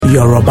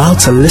You're about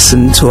to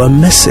listen to a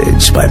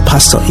message by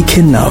Pastor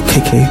Ikenna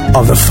Okeke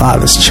of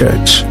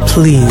Thefatherschurch.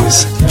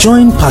 Please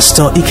join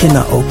Pastor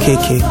Ikenna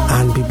Okeke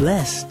and be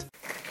blessed.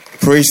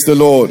 Praise the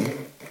Lord.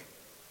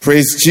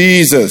 Praise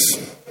Jesus.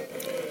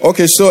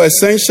 Okay, so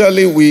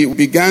essentially we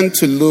began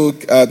to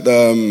look at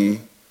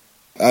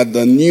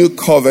the new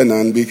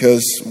covenant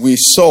because we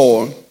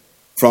saw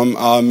from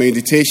our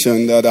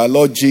meditation that our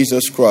Lord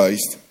Jesus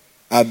Christ,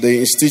 at the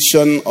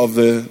institution of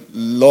the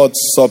Lord's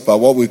Supper,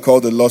 what we call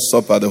the Lord's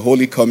Supper, the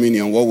Holy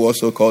Communion, what we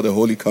also call the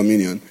Holy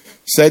Communion,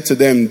 said to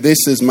them, "This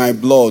is my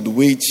blood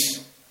which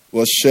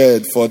was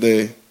shed for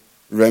the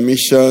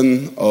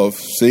remission of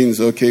sins,"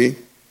 okay?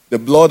 The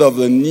blood of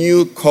the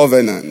new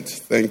covenant,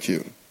 thank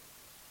you.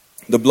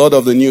 The blood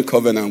of the new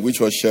covenant which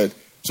was shed.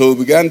 So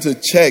we began to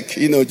check,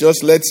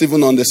 just let's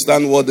even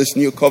understand what this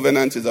new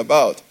covenant is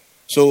about.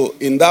 So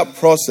in that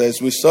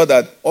process, we saw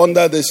that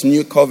under this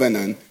new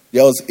covenant,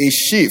 there was a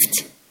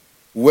shift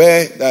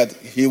where that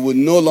he would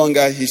no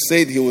longer, he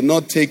said he would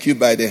not take you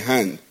by the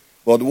hand,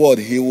 but what?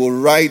 He will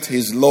write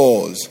his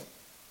laws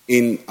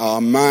in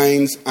our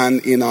minds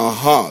and in our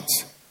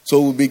hearts. So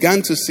we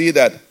began to see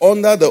that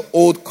under the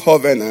old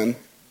covenant,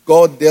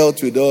 God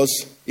dealt with us,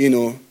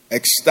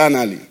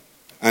 externally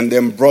and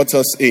then brought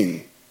us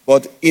in.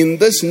 But in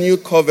this new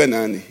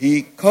covenant,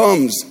 he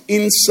comes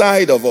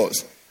inside of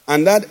us.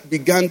 And that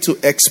began to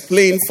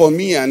explain for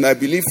me, and I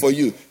believe for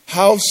you,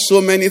 how so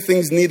many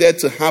things needed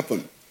to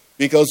happen.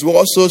 Because we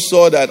also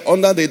saw that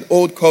under the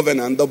old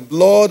covenant, the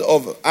blood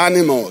of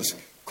animals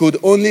could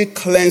only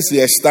cleanse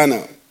the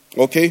external.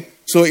 Okay?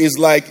 So it's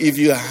like if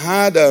you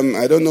had,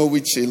 I don't know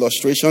which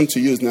illustration to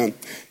use now.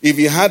 If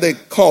you had a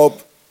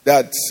cup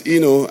that,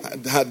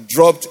 had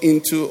dropped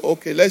into,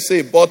 let's say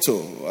a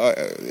bottle.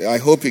 I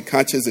hope it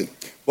catches it.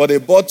 But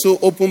a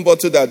open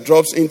bottle that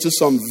drops into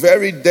some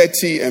very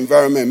dirty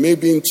environment,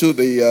 maybe into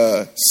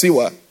the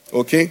sewer,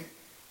 okay?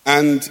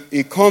 And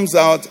it comes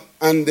out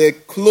and they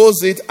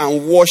close it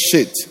and wash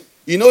it.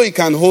 You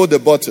can hold the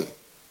bottle,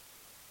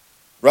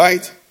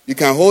 right? You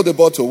can hold the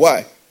bottle.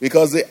 Why?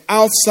 Because the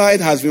outside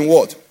has been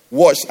what?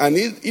 Washed. And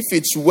if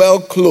it's well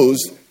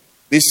closed,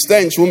 the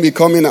stench won't be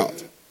coming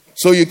out.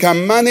 So you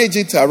can manage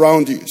it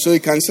around you. So you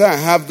can say, I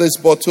have this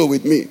bottle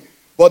with me.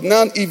 But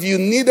now if you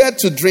needed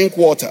to drink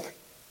water,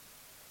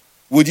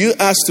 would you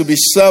ask to be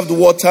served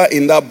water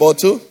in that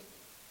bottle?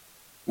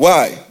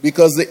 Why?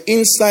 Because the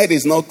inside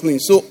is not clean.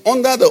 So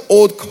under the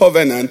old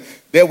covenant,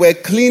 they were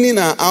cleaning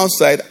our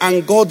outside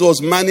and God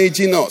was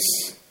managing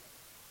us.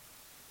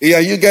 Are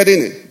you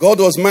getting it?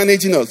 God was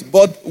managing us.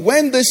 But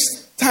when this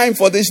time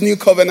for this new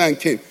covenant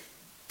came,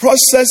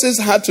 processes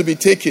had to be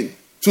taken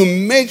to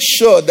make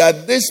sure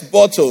that these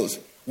bottles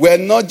were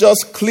not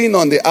just clean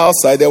on the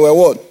outside, they were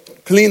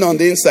what? Clean on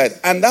the inside.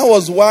 And that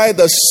was why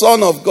the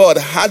Son of God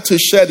had to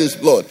shed his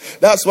blood.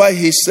 That's why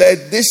he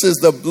said, this is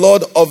the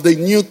blood of the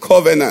new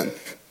covenant,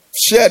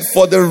 shed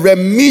for the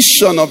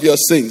remission of your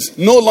sins,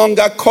 no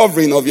longer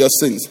covering of your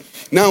sins.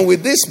 Now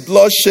with this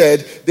blood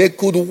shed, they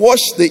could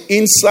wash the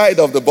inside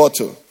of the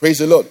bottle. Praise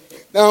the Lord.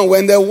 Now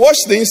when they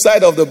washed the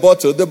inside of the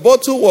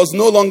bottle was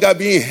no longer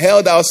being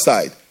held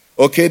outside.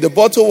 Okay, the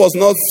bottle was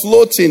not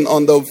floating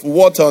on the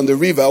water on the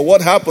river.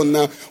 What happened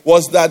now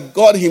was that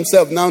God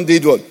himself now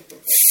did what?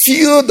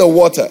 Fill the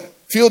water,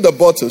 fill the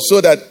bottle,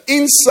 so that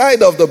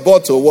inside of the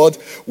bottle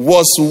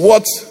was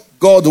what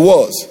God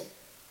was.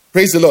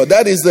 Praise the Lord.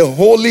 That is the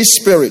Holy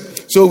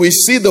Spirit. So we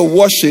see the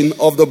washing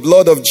of the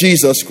blood of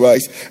Jesus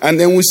Christ, and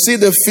then we see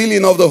the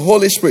filling of the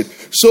Holy Spirit.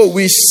 So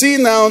we see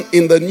now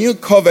in the new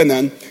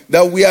covenant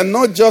that we are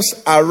not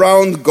just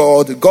around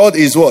God. God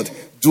is what?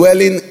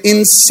 Dwelling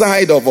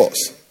inside of us.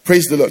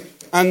 Praise the Lord.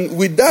 And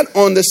with that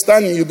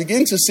understanding, you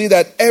begin to see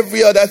that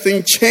every other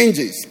thing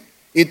changes.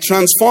 It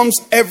transforms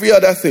every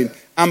other thing.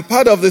 And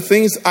part of the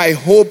things I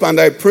hope and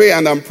I pray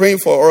and I'm praying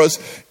for us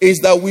is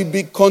that we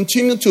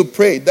continue to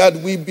pray that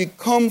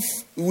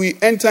we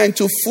enter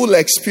into full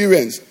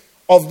experience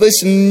of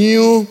this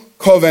new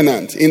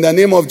covenant in the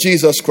name of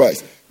Jesus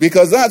Christ.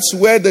 Because that's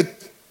where the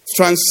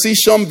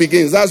transition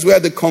begins. That's where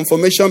the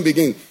confirmation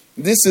begins.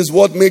 This is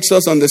what makes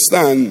us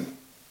understand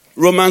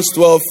Romans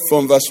 12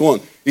 from verse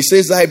 1. It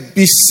says, I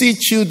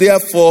beseech you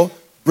therefore,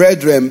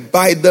 brethren,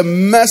 by the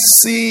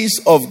mercies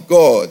of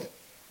God.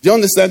 Do you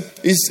understand?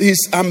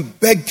 I'm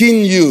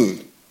begging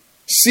you.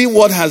 See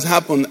what has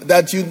happened.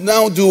 That you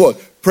now do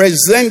what?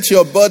 Present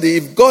your body.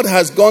 If God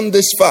has gone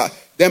this far,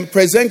 then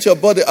present your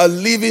body a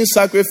living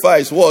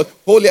sacrifice. What?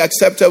 Holy,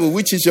 acceptable,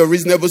 which is your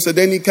reasonable. So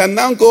then you can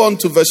now go on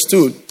to verse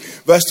 2.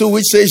 Verse 2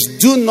 which says,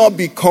 do not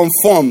be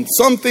conformed.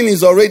 Something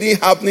is already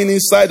happening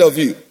inside of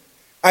you.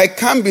 I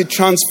can't be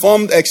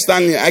transformed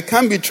externally. I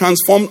can't be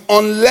transformed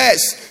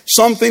unless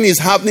something is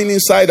happening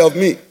inside of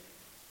me.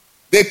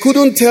 They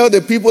couldn't tell the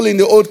people in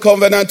the old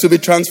covenant to be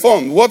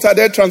transformed. What are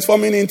they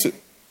transforming into?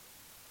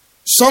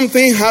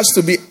 Something has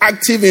to be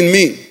active in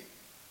me.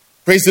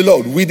 Praise the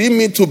Lord. Within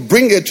me to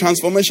bring a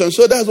transformation.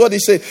 So that's what he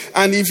said.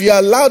 And if you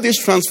allow this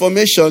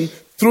transformation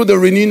through the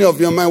renewing of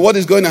your mind, what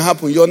is going to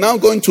happen? You're now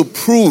going to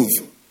prove,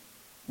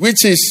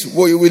 which is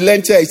what we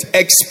learned here, is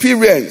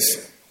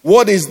experience.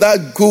 What is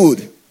that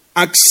good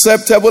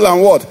acceptable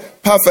and what?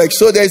 Perfect.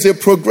 So there is a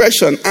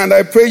progression, and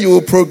I pray you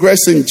will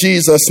progress in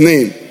Jesus'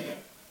 name.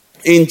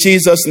 In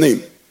Jesus'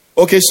 name.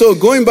 Okay, so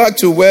going back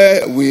to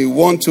where we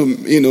want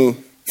to,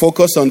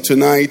 focus on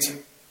tonight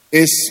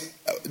is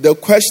the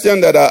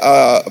question that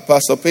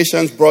Pastor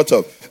Patience brought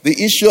up, the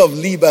issue of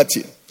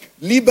liberty.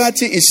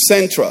 Liberty is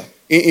central.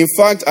 In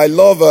fact, I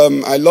love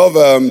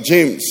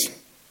James,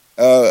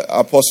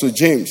 Apostle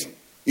James.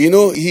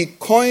 He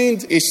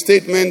coined a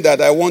statement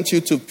that I want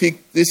you to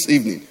pick this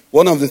evening.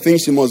 One of the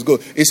things you must go.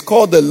 It's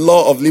called the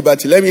law of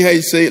liberty. Let me hear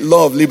you say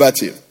law of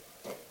liberty.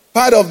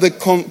 Part of the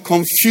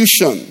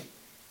confusion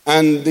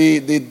and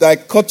the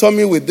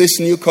dichotomy with this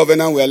new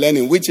covenant we're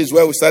learning, which is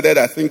where we started,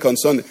 I think, on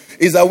Sunday,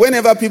 is that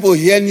whenever people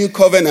hear new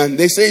covenant,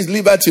 they say it's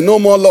liberty, no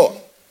more law.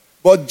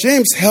 But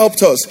James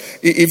helped us.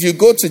 If you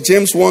go to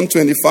James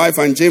 1:25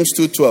 and James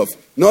 2:12,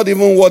 not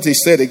even what he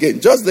said again,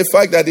 just the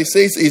fact that he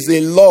says it's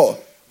a law,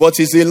 but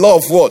it's a law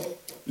of what?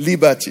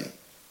 Liberty.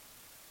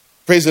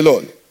 Praise the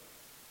Lord.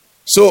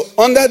 So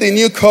under the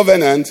new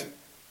covenant,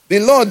 the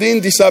law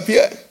didn't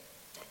disappear.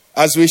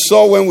 As we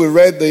saw when we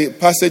read the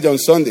passage on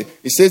Sunday,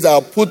 it says,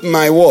 I'll put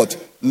my what?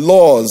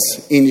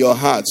 Laws in your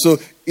heart. So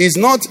it's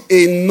not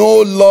a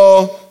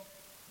no-law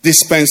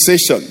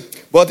dispensation,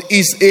 but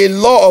it's a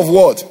law of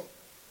what?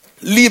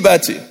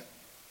 Liberty.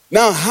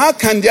 Now, how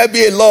can there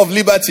be a law of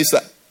liberty,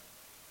 sir?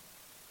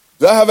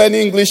 Do I have any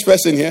English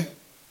person here?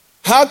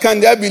 How can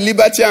there be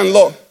liberty and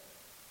law?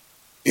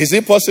 Is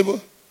it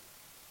possible?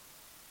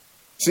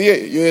 See,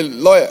 you're a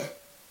lawyer.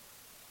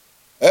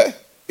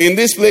 In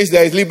this place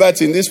there is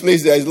liberty, in this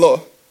place there is law.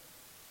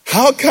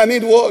 How can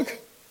it work?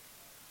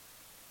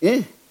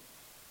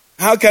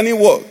 How can it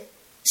work?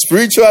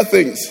 Spiritual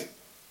things.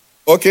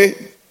 Okay,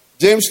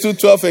 James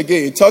 2:12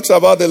 again. He talks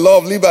about the law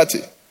of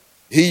liberty.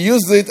 He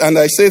used it, and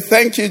I say,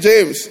 thank you,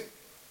 James.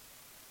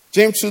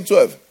 James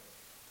 2:12.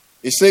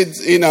 He said,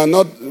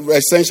 not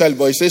essential,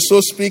 but he says,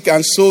 so speak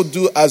and so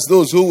do as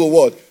those who will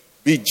what?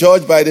 Be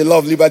judged by the law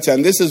of liberty.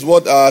 And this is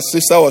what our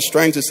sister was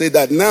trying to say,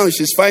 that now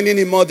she's finding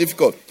it more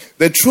difficult.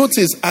 The truth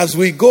is, as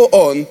we go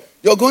on,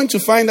 you're going to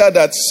find out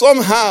that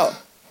somehow,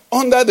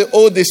 under the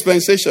old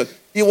dispensation,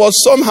 it was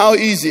somehow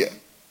easier.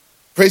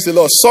 Praise the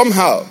Lord.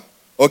 Somehow.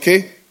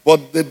 Okay?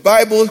 But the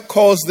Bible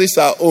calls this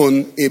our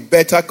own, a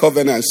better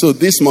covenant. So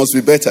this must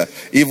be better.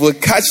 If we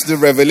catch the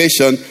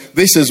revelation,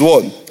 this is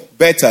one,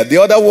 better. The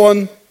other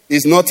one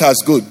is not as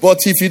good. But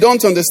if you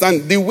don't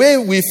understand, the way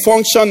we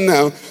function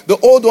now, the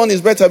old one is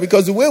better,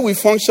 because the way we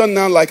function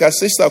now, like our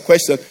sister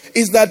questioned,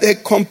 is that they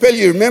compel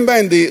you. Remember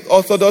in the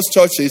Orthodox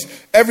churches,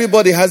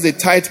 everybody has a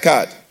tithe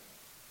card.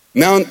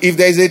 Now, if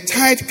there is a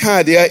tithe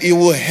card here, it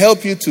will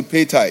help you to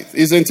pay tithe,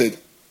 isn't it?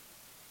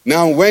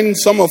 Now, when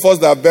some of us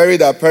that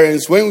buried our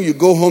parents, when you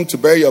go home to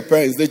bury your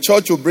parents, the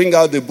church will bring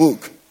out the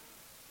book.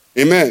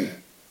 Amen.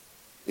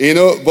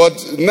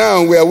 But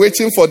now we are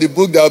waiting for the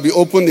book that will be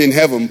opened in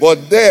heaven.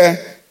 But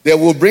they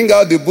will bring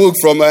out the book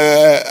from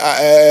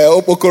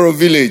Opokoro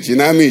village in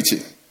Amici.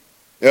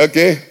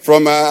 Okay?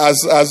 From,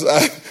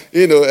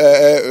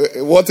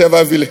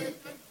 whatever village.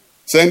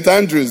 St.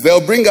 Andrews.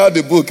 They'll bring out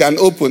the book and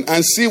open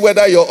and see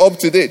whether you're up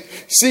to date.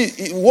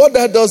 See, what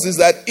that does is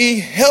that it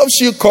helps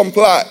you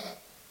comply.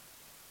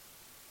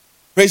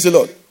 Praise the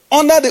Lord.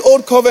 Under the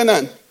old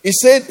covenant, he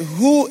said,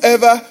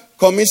 whoever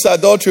commits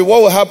adultery,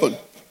 what will happen?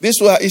 He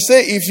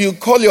said, if you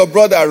call your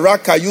brother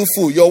Raka, you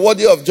fool, you're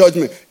worthy of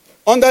judgment.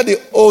 Under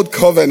the old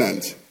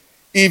covenant,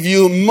 if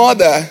you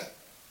murder,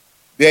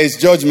 there is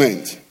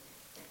judgment.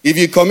 If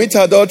you commit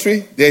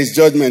adultery, there is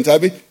judgment.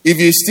 If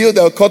you steal,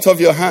 they'll cut off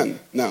your hand.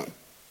 Now,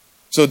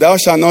 so thou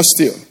shalt not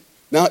steal.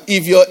 Now,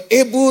 if you're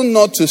able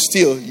not to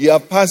steal, you are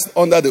passed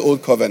under the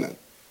old covenant.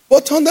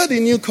 But under the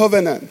new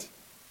covenant,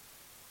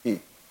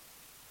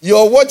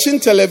 you're watching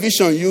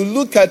television, you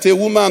look at a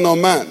woman or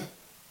man,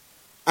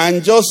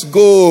 and just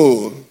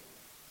go.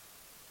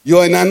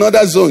 You're in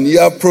another zone. You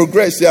have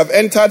progressed. You have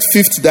entered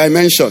fifth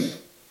dimension.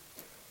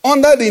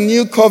 Under the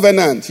new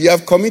covenant, you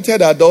have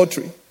committed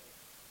adultery.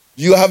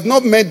 You have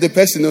not met the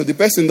person, or the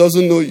person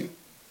doesn't know you.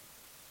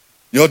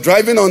 You're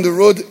driving on the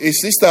road, a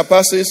sister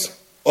passes,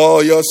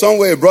 or you're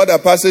somewhere, a brother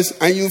passes,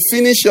 and you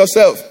finish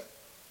yourself.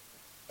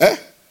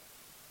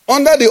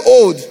 Under the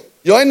old,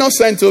 you're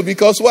innocent too,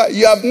 because what?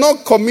 You have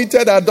not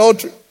committed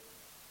adultery.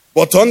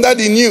 But under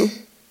the new,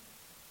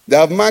 they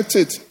have marked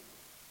it.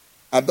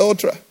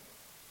 Adulterer.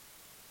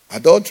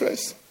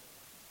 Adulteress.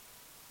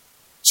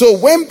 So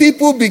when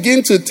people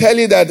begin to tell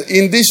you that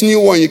in this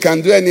new one you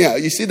can do anyhow,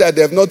 you see that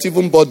they have not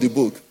even bought the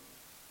book.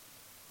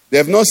 They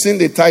have not seen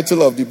the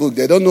title of the book.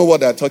 They don't know what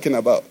they're talking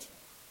about.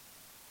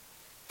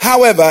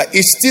 However,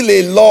 it's still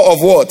a law of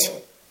what?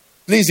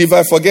 Please, if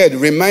I forget,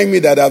 remind me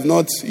that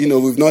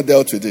we've not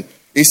dealt with it.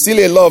 It's still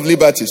a law of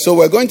liberty. So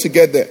we're going to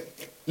get there.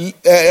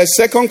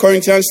 2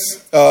 Corinthians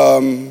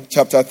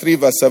chapter 3,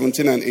 verse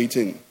 17 and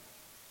 18.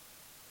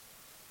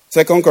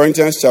 2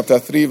 Corinthians chapter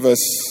 3,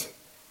 verse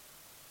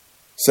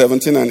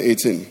 17 and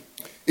 18.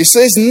 It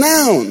says,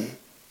 now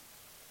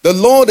the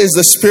Lord is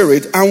the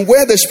Spirit, and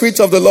where the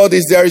Spirit of the Lord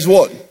is, there is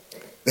what?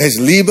 There's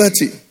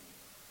liberty.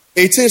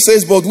 18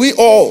 says, but we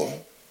all,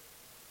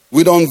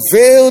 with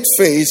unveiled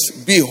face,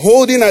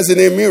 beholding as in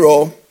a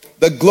mirror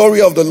the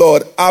glory of the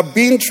Lord, are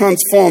being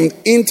transformed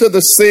into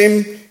the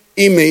same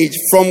image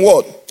from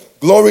what?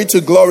 Glory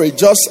to glory,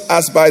 just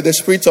as by the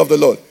Spirit of the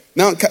Lord.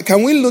 Now,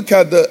 can we look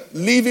at the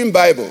Living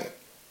Bible?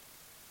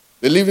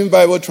 The Living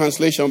Bible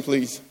translation,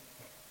 please.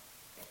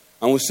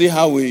 And we'll see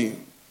how we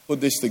put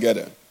this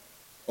together.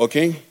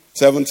 Okay?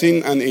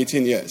 17 and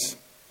 18 years.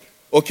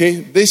 Okay,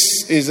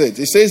 this is it.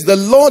 It says, the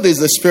Lord is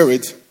the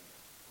Spirit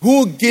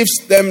who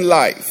gives them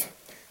life.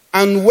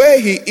 And where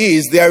he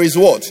is, there is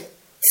what?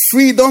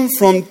 Freedom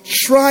from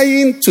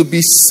trying to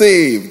be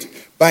saved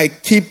by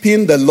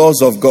keeping the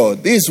laws of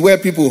God. This is where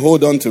people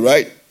hold on to,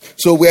 right?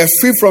 So we are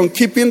free from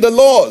keeping the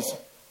laws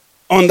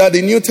under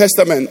the New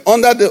Testament.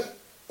 Under the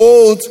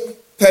Old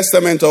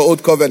Testament or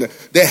Old Covenant,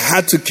 they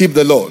had to keep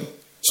the law.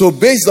 So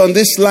based on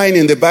this line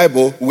in the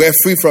Bible, we're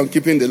free from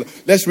keeping the law.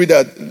 Let's read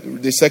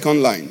the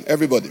second line,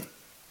 everybody.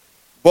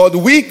 But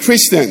we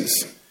Christians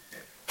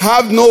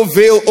have no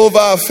veil over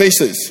our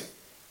faces.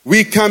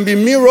 We can be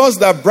mirrors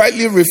that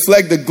brightly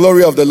reflect the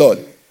glory of the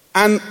Lord.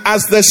 And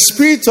as the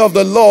Spirit of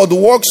the Lord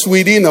works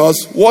within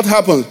us, what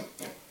happens?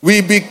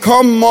 We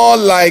become more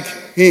like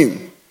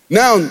him.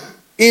 Now,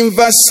 in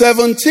verse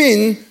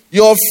 17,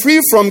 you're free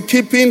from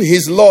keeping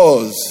his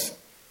laws.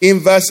 In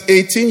verse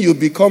 18, you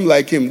become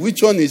like him.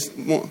 Which one is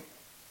more?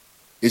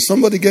 Is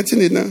somebody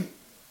getting it now?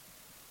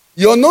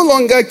 You're no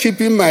longer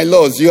keeping my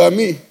laws. You are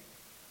me.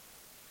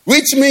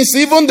 Which means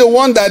even the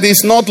one that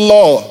is not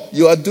law,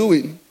 you are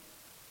doing.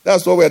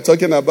 That's what we're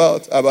talking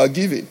about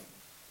giving.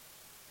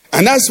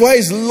 And that's why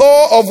it's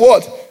law of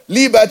what?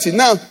 Liberty.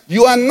 Now,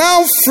 you are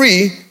now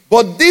free,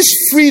 but this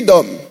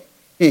freedom,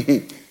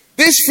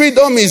 this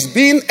freedom is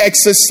being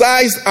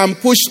exercised and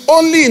pushed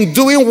only in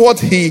doing what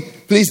he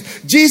pleased.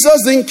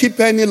 Jesus didn't keep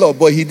any law,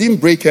 but he didn't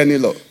break any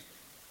law.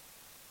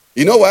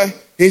 You know why?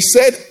 He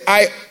said,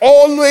 I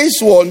always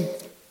want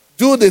to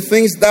do the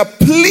things that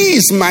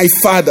please my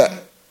Father.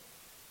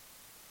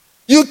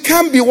 You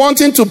can't be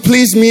wanting to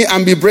please me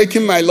and be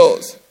breaking my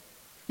laws.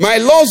 My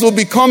laws will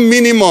become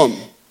minimum.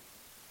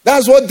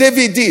 That's what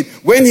David did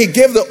when he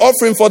gave the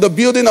offering for the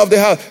building of the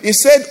house. He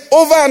said,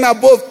 over and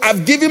above,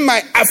 I've given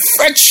my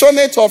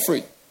affectionate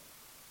offering.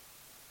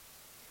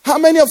 How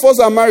many of us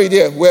are married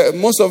here? Where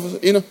most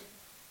of,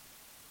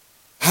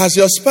 has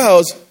your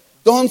spouse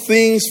done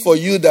things for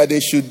you that they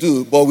should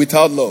do, but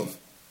without love?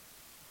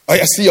 Oh,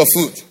 I see your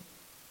food.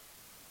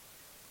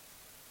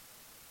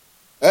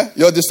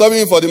 You're disturbing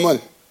me for the money.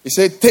 He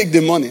said, take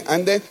the money.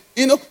 And then,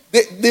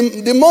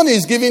 the money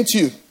is given to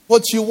you,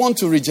 but you want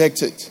to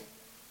reject it.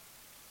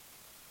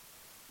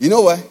 You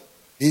know why?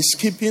 He's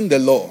keeping the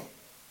law,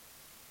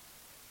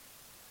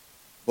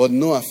 but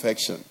no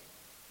affection.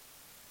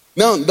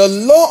 Now, the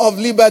law of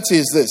liberty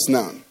is this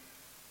now.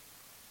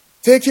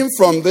 Taking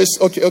from this,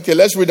 okay,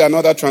 let's read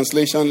another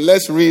translation.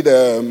 Let's read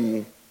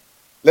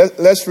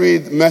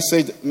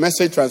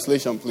message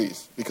translation,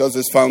 please, because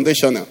it's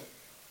foundational.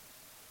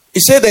 He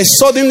said they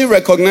suddenly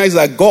recognize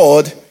that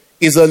God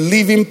is a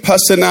living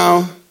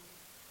personal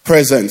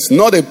presence,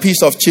 not a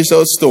piece of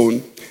chiseled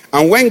stone.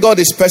 And when God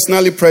is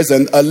personally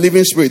present, a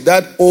living spirit,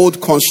 that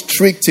old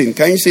constricting,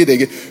 can you say it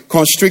again?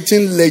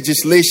 Constricting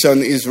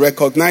legislation is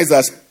recognized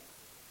as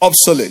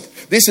obsolete.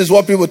 This is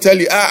what people tell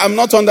you. I'm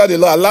not under the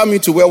law. Allow me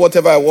to wear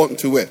whatever I want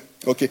to wear.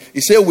 Okay.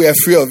 He said we are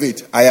free of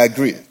it. I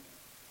agree.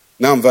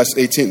 Now verse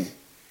 18.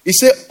 He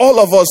said all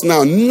of us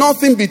now,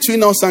 nothing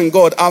between us and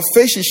God. Our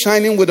face is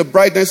shining with the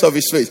brightness of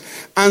his face.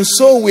 And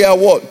so we are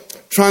what?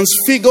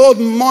 Transfigured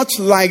much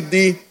like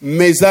the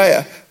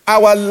Messiah.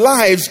 Our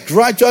lives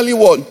gradually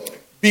what?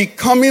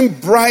 Becoming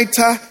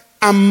brighter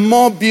and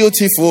more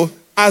beautiful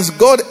as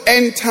God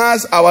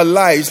enters our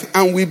lives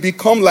and we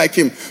become like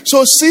him.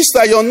 So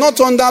sister, you're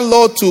not under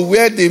law to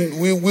wear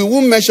we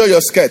won't measure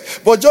your skirt,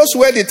 but just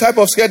wear the type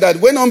of skirt that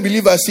when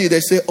unbelievers see,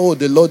 they say, oh,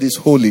 the Lord is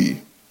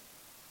holy.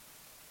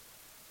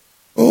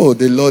 Oh,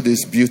 the Lord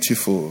is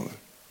beautiful.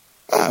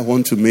 I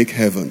want to make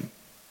heaven.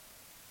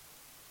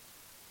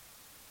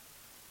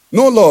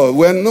 No law.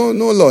 We're no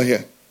law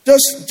here.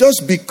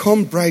 Just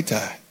become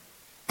brighter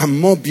and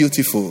more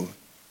beautiful.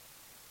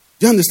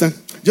 Do you understand?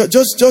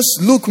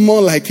 Just look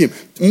more like him.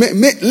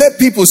 Let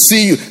people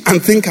see you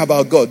and think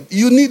about God.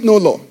 You need no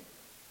law.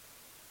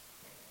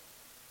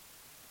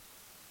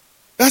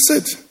 That's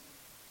it.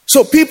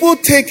 So people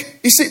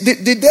you see,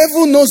 the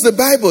devil knows the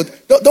Bible.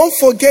 Don't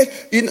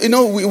forget,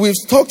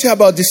 we've talked here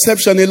about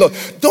deception a lot.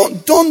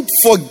 Don't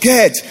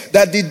forget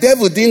that the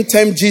devil didn't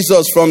tempt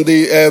Jesus from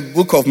the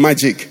book of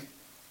magic.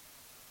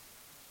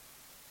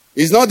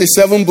 It's not the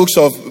 7 books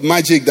of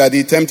magic that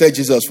he tempted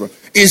Jesus from.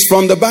 It's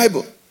from the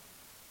Bible.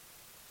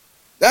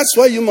 That's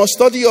why you must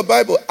study your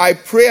Bible. I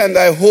pray and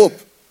I hope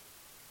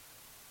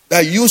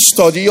that you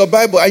study your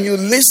Bible and you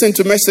listen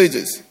to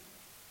messages.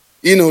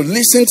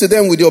 Listen to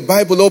them with your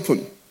Bible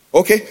open.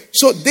 Okay?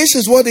 So this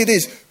is what it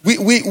is.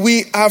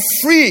 We are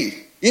free.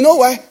 You know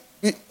why?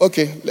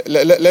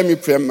 Let me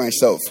preempt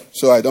myself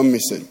so I don't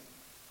miss it.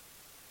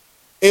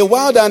 A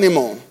wild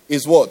animal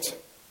is what?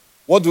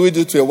 What do we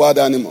do to a wild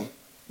animal?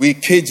 We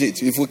cage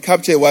it. If we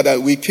capture a wild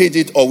animal, we cage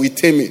it or we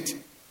tame it.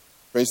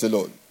 Praise the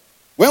Lord.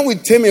 When we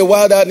tame a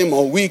wild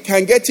animal, we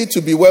can get it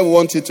to be where we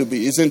want it to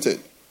be, isn't it?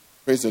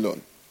 Praise the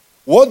Lord.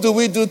 What do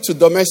we do to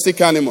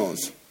domestic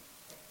animals?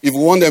 If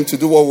we want them to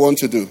do what we want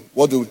to do,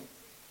 what do we?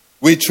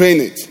 We train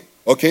it,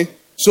 okay?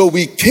 So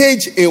we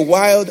cage a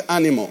wild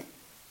animal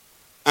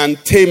and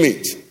tame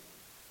it.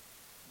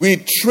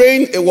 We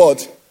train a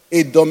what?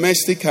 A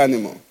domestic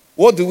animal.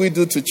 What do we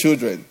do to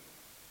children?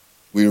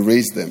 We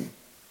raise them.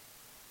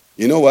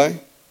 You know why?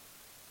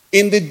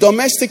 In the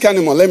domestic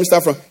animal, let me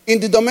start from. In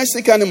the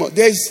domestic animal,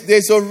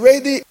 there's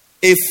already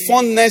a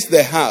fondness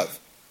they have.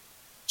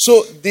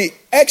 So the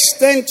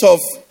extent of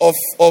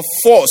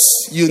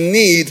force you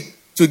need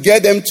to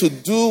get them to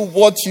do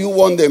what you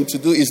want them to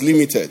do is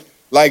limited.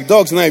 Like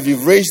dogs now, if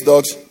you've raised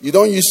dogs, you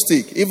don't use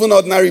stick. Even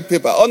ordinary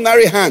paper,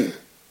 ordinary hand.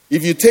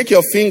 If you take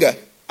your finger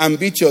and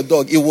beat your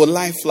dog, it will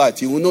lie flat.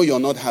 You will know you're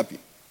not happy.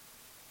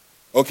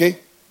 Okay?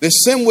 The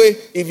same way,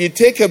 if you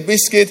take a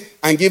biscuit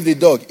and give the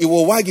dog, it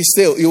will wag its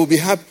tail. It will be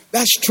happy.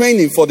 That's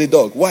training for the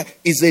dog. Why?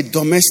 It's a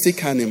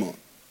domestic animal.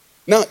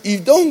 Now, you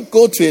don't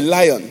go to a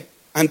lion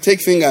and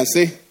take finger and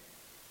say,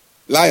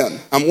 "Lion,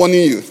 I'm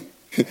warning you.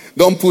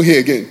 Don't pull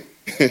here again."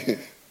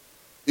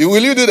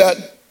 Will you do that?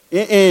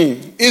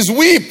 It's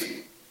whip.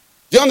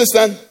 Do you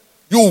understand?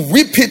 You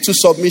whip it to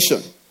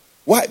submission.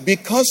 Why?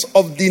 Because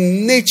of the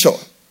nature.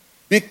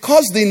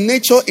 Because the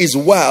nature is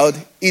wild,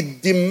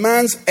 it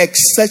demands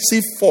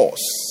excessive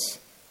force.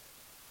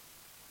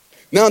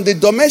 Now, the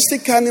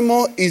domestic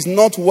animal is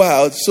not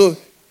wild, so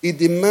it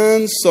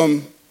demands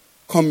some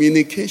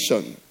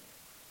communication.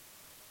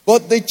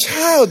 But the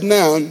child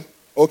now,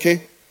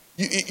 okay,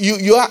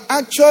 you are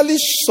actually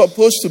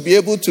supposed to be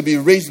able to be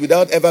raised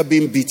without ever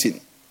being beaten.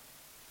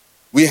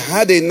 We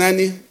had a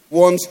nanny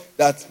once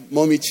that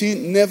Mommy Chi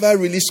never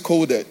really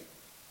scolded.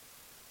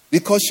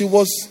 Because she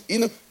was,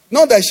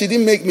 not that she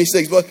didn't make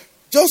mistakes, but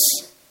just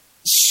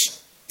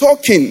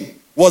talking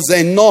was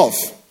enough.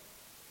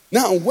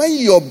 Now, when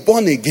you're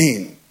born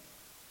again,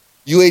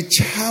 you're a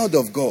child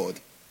of God.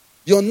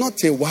 You're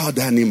not a wild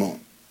animal.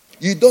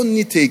 You don't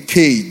need a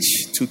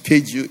cage to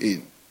cage you in.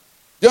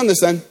 Do you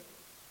understand?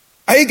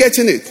 Are you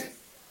getting it?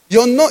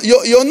 You're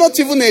not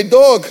even a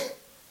dog. Do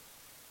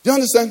you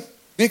understand?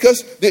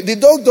 Because the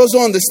dog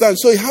doesn't understand,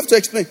 so you have to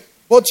explain.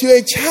 But you're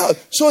a child,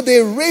 so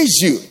they raise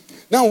you.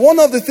 Now, one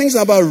of the things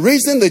about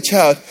raising the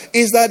child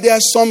is that there are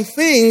some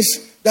things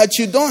that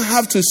you don't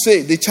have to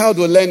say. The child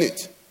will learn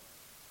it.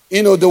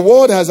 The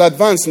world has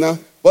advanced now.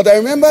 But I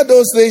remember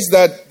those days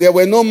that there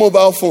were no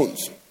mobile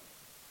phones.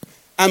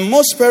 And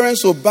most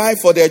parents will buy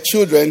for their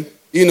children,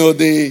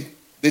 the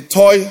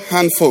toy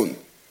hand phone.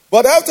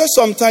 But after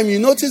some time, you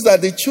notice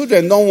that the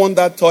children don't want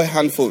that toy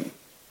hand phone.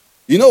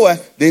 You know why?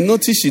 They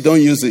notice you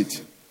don't use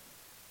it.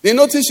 They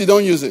notice you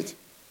don't use it.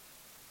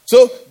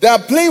 So they are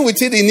playing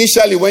with it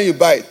initially when you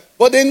buy it.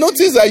 But they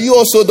notice that you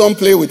also don't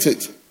play with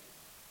it.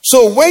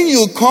 So when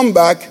you come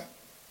back,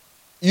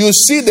 you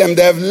see them,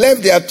 they have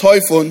left their toy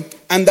phone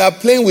and they are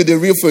playing with the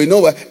real phone. You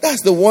know what?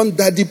 That's the one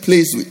daddy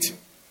plays with.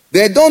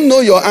 They don't know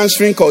your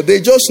answering call. They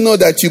just know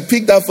that you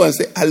pick that phone and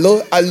say,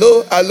 "Hello,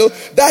 hello, hello."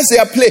 That's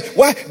their play.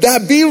 Why? They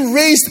are being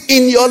raised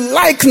in your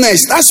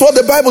likeness. That's what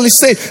the Bible is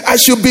saying.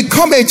 As you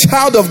become a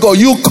child of God,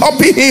 you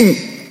copy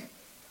him.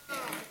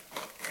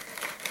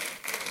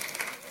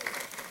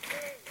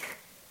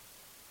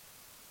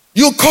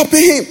 You copy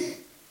him.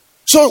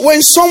 So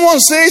when someone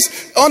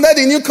says, under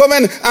the new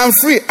covenant, I'm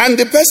free, and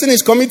the person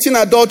is committing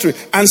adultery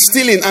and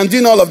stealing and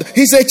doing all of that,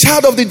 he's a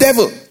child of the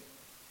devil.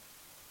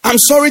 I'm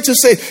sorry to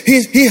say,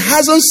 he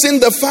hasn't seen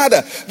the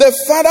Father. The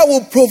Father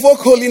will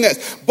provoke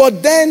holiness.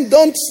 But then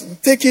don't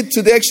take it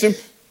to the extreme.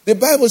 The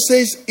Bible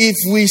says, if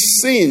we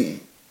sin,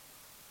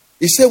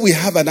 it said we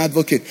have an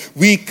advocate.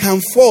 We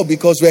can fall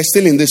because we're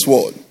still in this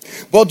world.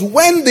 But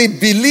when the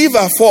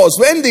believer falls,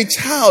 when the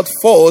child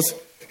falls,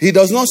 he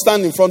does not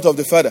stand in front of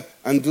the Father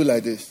and do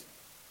like this.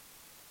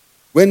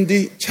 When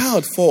the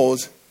child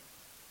falls,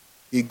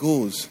 he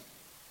goes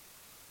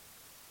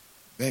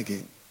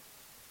begging,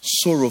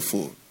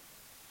 sorrowful,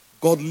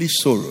 godly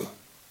sorrow.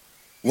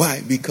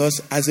 Why?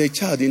 Because as a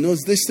child, he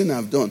knows this thing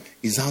I've done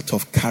is out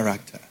of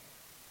character.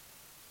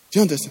 Do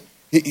you understand?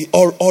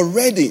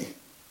 Already,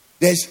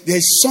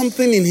 there's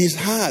something in his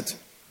heart.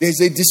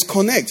 There's a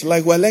disconnect.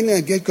 Like we're learning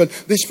a get called.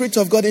 The Spirit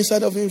of God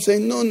inside of him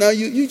saying, "No, now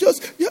you are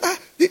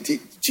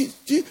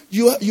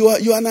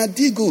an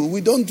adigu.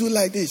 We don't do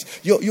like this.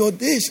 You're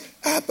this.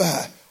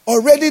 Abba."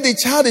 Already the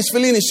child is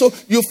feeling it. So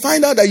you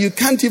find out that you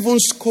can't even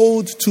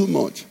scold too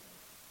much.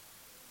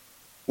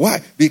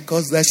 Why?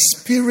 Because the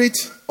Spirit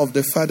of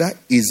the Father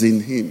is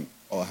in him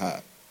or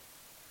her.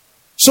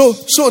 So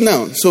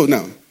now,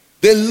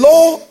 the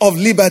law of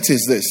liberty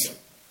is this.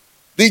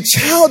 The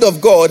child of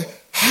God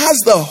has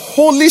the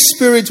Holy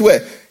Spirit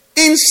where?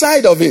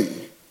 Inside of him.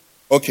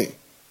 Okay.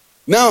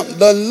 Now,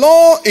 the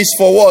law is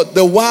for what?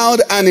 The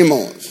wild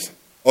animals.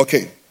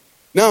 Okay.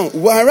 Now,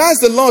 whereas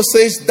the law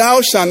says,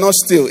 "Thou shalt not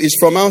steal," is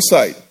from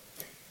outside.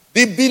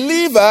 The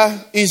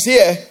believer is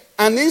here,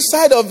 and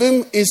inside of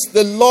him is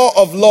the law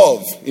of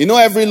love. You know,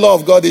 every law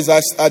of God is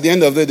at the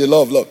end of the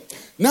law of love.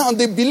 Now,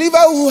 the believer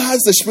who has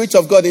the Spirit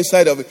of God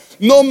inside of him,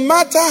 no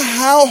matter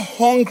how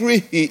hungry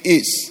he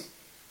is,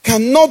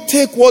 cannot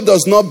take what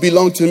does not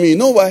belong to me. You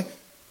know why?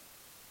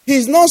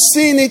 He's not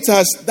seeing it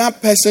as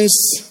that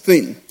person's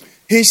thing.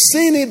 He's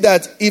seeing it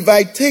that if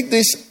I take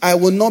this, I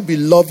will not be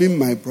loving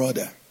my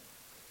brother.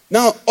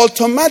 Now,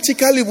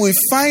 automatically we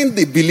find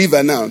the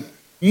believer now,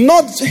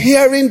 not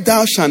hearing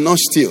thou shalt not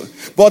steal,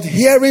 but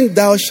hearing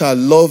thou shalt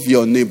love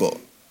your neighbor.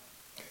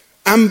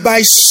 And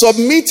by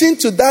submitting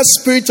to that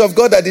Spirit of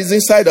God that is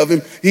inside of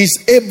him,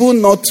 he's able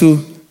not to,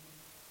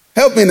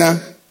 help me now,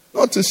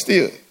 not to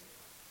steal.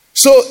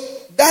 So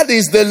that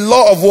is the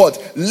law of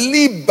what?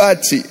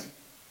 Liberty.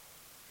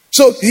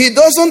 So he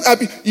doesn't,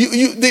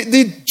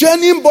 the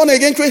genuine born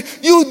again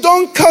Christian, you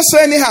don't curse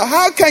anyhow.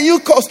 How can you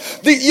curse?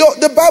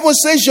 The Bible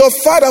says your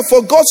Father,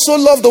 for God so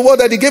loved the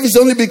world that he gave his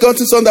only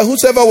begotten Son, that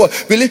whosoever will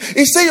believe.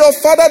 He said your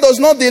Father does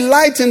not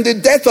delight in the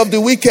death of the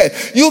wicked.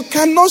 You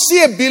cannot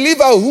see a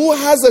believer who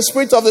has the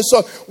Spirit of the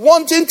Son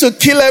wanting to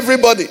kill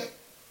everybody,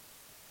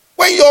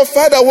 when your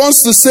Father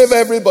wants to save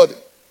everybody.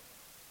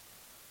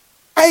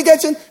 Are you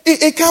getting?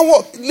 It can't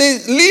work.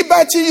 The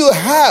liberty you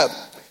have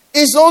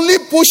is only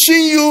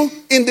pushing you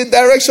in the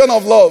direction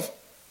of love.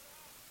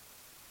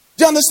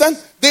 Do you understand?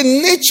 The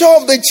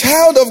nature of the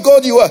child of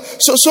God you are.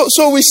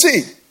 So we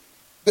see.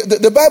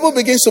 The Bible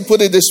begins to put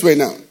it this way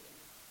now.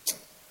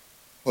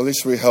 Holy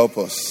Spirit, help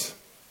us.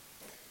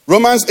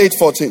 Romans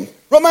 8:14.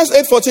 Romans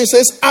 8:14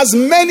 says, as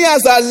many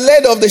as are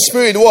led of the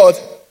Spirit,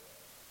 what?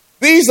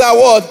 These are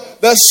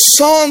what? The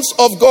sons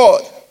of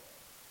God.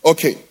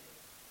 Okay.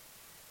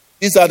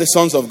 These are the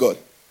sons of God.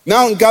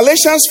 Now,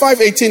 Galatians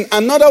 5:18,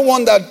 another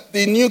one that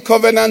the new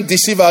covenant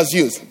deceivers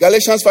use.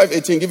 Galatians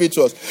 5:18, give it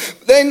to us.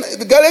 Then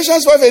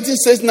Galatians 5:18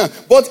 says now,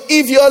 but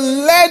if you're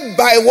led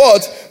by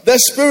what? The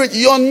Spirit,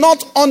 you're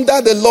not under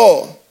the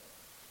law.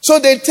 So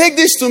they take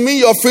this to mean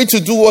you're free to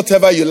do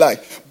whatever you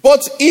like.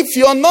 But if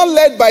you're not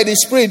led by the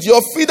Spirit,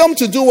 your freedom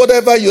to do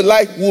whatever you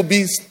like will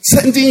be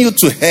sending you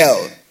to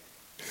hell.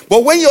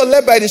 But when you're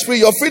led by the Spirit,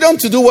 your freedom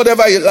to do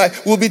whatever you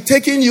like will be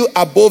taking you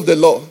above the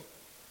law.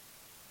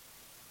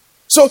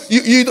 So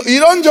you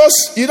don't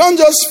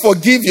just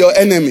forgive your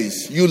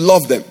enemies, you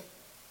love them.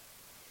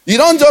 You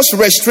don't just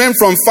restrain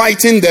from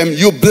fighting them,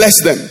 you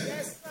bless them.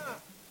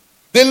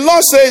 The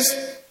law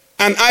says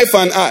an eye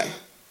for an eye.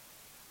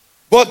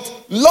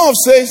 But love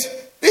says,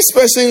 this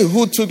person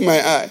who took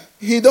my eye,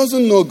 he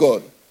doesn't know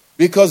God,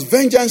 because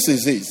vengeance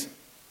is his.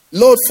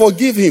 Lord,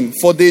 forgive him,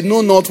 for they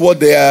know not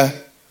what they are.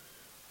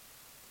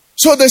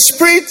 So the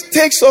Spirit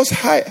takes us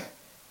higher.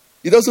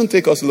 He doesn't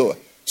take us lower.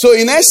 So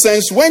in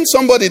essence, when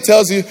somebody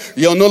tells you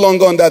you're no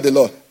longer under the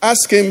law,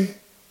 ask him,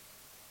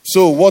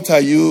 so what are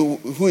you,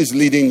 who is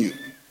leading you?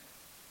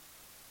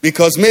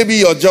 Because maybe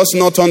you're just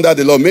not under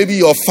the law. Maybe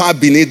you're far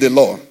beneath the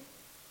law.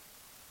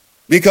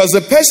 Because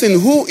the person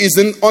who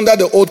isn't under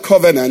the old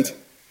covenant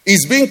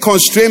is being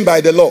constrained by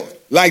the law,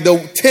 like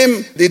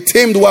the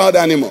tamed wild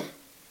animal.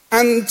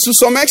 And to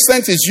some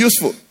extent it's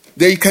useful.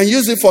 They can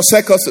use it for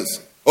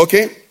circuses,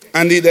 okay?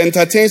 And it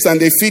entertains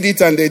and they feed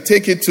it and they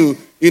take it to,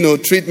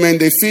 treatment,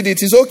 they feed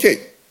it, is okay.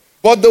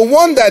 But the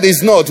one that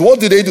is not, what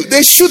do?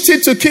 They shoot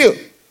it to kill.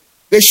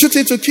 They shoot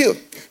it to kill.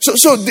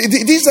 So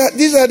these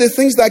are the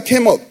things that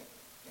came up.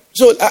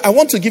 So I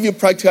want to give you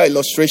practical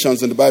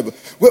illustrations in the Bible.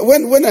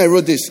 When I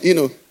wrote this,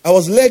 I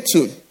was led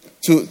to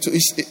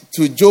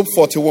Job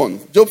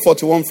 41. Job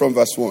 41 from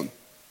verse 1.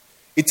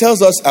 It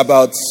tells us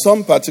about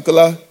some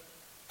particular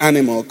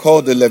animal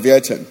called the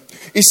Leviathan.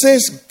 It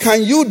says,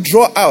 can you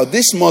draw out?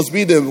 This must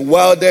be the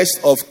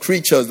wildest of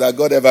creatures that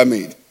God ever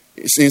made.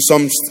 In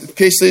some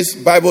cases,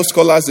 Bible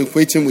scholars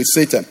equate him with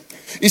Satan.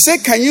 He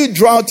said, can you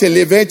draw out a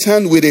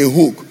Leviathan with a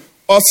hook,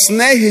 or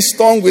snare his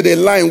tongue with a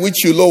line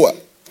which you lower?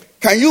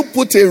 Can you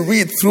put a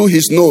reed through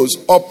his nose,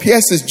 or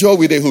pierce his jaw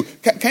with a hook?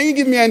 Can you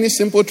give me any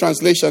simple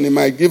translation? It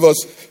might give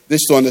us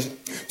this to understand.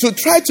 To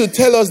try to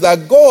tell us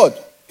that God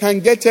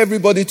can get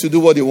everybody to do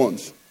what he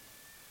wants.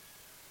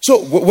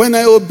 So when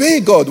I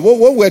obey God,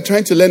 what we're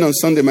trying to learn on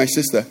Sunday, my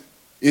sister,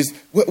 is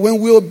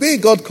when we obey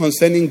God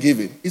concerning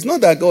giving, it's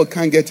not that God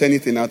can't get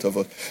anything out of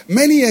us.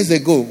 Many years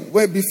ago,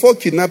 before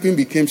kidnapping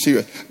became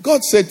serious,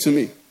 God said to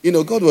me,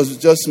 God was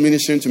just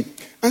ministering to me,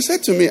 and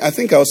said to me, I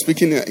think I was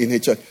speaking in a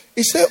church,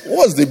 he said,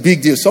 what's the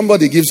big deal?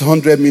 Somebody gives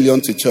 100 million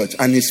to church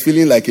and he's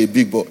feeling like a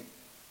big boy.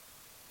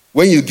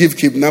 When you give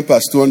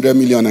kidnappers 200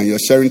 million and you're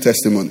sharing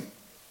testimony. Do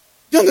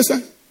you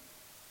understand?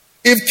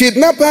 If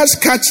kidnappers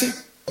catch,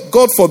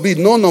 God forbid,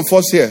 none of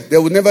us here, they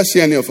will never see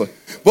any of us.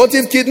 But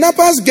if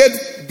kidnappers get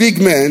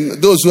big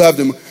men, those who have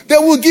them, they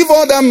will give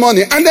all that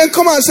money and then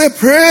come and say,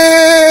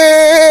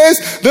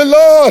 praise the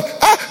Lord.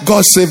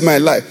 God saved my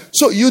life.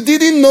 So you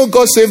didn't know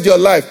God saved your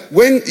life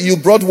when you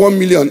brought 1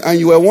 million and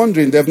you were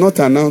wondering, they've not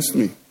announced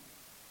me.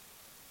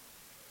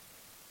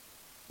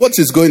 What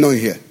is going on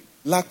here?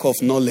 Lack of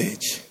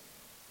knowledge.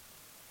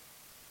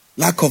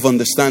 Lack of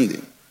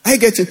understanding. I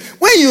get it.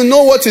 When you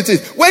know what it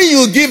is, when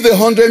you give the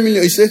 100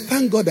 million, you say,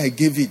 thank God I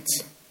gave it.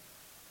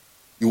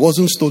 It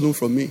wasn't stolen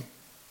from me.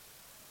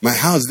 My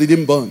house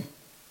didn't burn.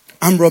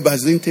 Armed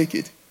robbers didn't take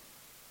it.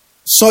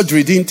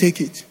 Surgery didn't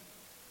take it.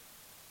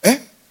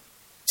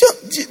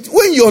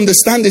 When you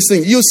understand this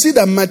thing, you see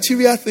that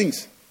material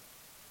things,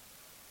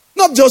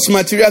 not just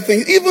material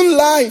things, even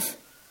life.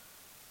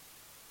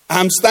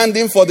 I'm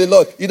standing for the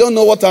Lord. You don't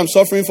know what I'm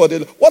suffering for the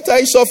Lord. What are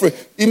you suffering?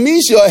 It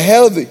means you're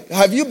healthy.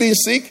 Have you been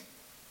sick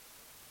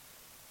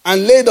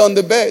and laid on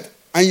the bed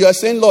and you are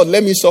saying, Lord,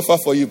 let me suffer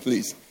for you,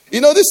 please?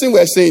 You know this thing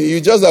we're saying, you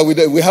just that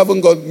we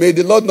haven't got, may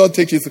the Lord not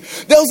take you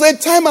through. There was a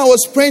time I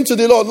was praying to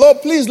the Lord,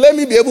 Lord, please let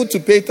me be able to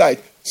pay tithe.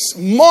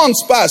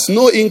 Months passed,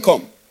 no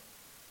income.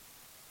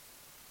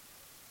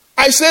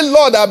 I said,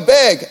 Lord, I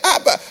beg.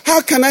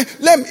 How can I?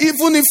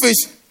 Even if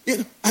it's,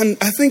 and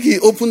I think he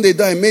opened the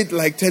door, I made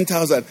like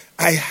 10,000.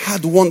 I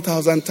had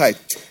 1,000 tithe.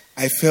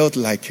 I felt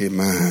like a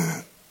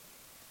man.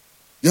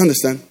 You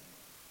understand?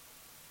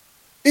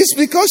 It's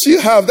because you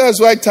have. That's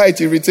why tithe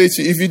irritates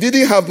you. If you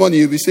didn't have money,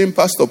 you'd be saying,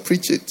 Pastor,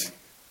 preach it.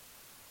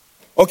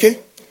 Okay?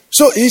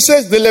 So he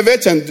says, the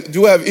Leviathan,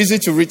 do I have easy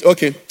to read?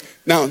 Okay.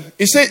 Now,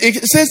 it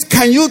says,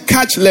 can you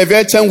catch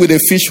Leviathan with a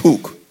fish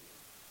hook?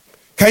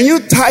 Can you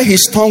tie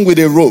his tongue with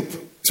a rope?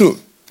 2.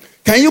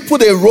 Can you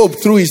put a rope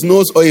through his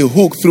nose or a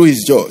hook through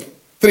his jaw?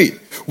 3.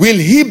 Will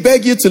he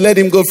beg you to let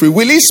him go free?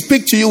 Will he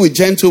speak to you with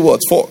gentle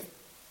words? 4.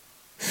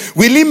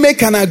 Will he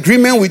make an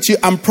agreement with you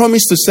and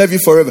promise to serve you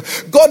forever?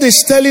 God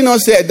is telling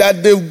us here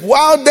that the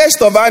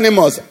wildest of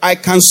animals, I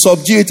can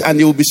subdue it and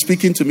he will be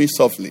speaking to me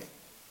softly.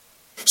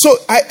 So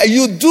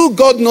you do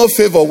God no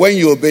favor when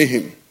you obey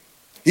him.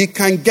 He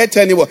can get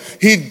anyone.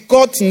 He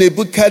got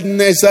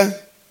Nebuchadnezzar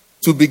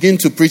to begin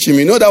to preach him.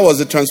 You know that was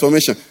the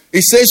transformation.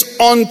 It says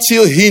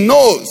until he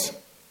knows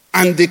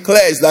and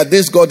declares that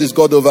this God is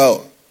God over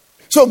all.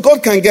 So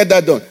God can get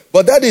that done.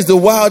 But that is the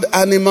wild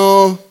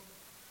animal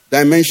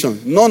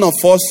dimension. None of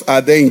us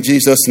are there in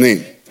Jesus'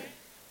 name.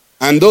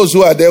 And those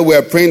who are there, we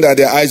are praying that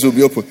their eyes will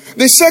be open.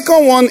 The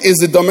second one is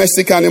the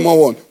domestic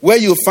animal one, where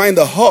you find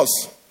the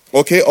horse,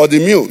 okay, or the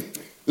mule.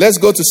 Let's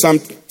go to Psalm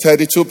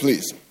 32,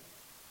 please.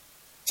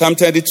 Psalm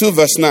 32,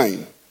 verse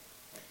 9.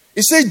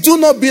 It says, do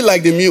not be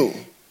like the mule.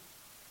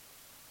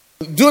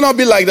 Do not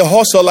be like the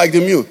horse or like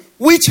the mule,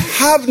 which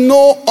have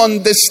no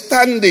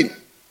understanding,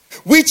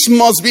 which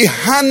must be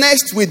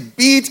harnessed with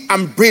bit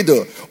and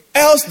bridle,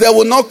 else they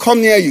will not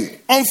come near you.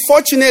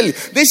 Unfortunately,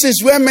 this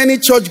is where many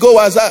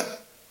churchgoers are.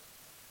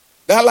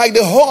 They are like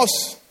the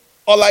horse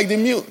or like the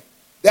mule.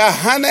 They are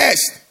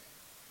harnessed.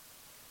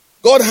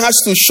 God has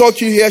to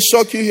shock you here,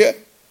 shock you here.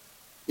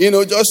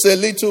 Just a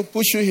little,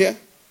 push you here.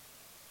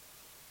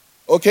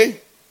 Okay?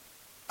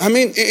 I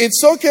mean,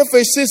 it's okay for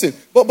a season.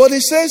 But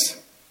it says,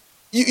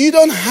 you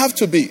don't have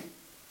to be.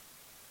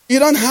 You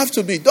don't have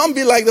to be. Don't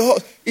be like the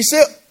horse. He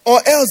said, or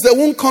else they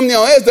won't come near,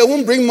 or else they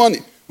won't bring money.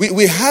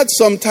 We had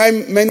some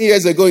time many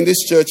years ago in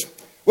this church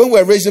when we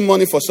were raising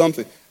money for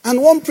something.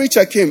 And one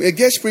preacher came, a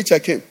guest preacher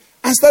came,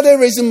 and started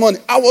raising money.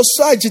 I was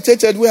so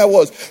agitated where I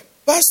was.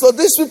 Pastor,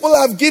 these people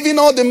have given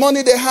all the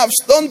money they have.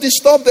 Don't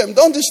disturb them.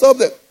 Don't disturb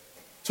them.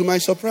 To my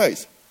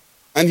surprise.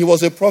 And he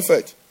was a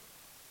prophet.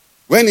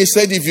 When he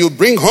said, if you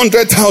bring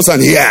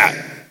 100,000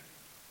 here,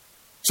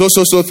 so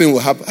thing will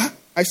happen.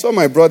 I saw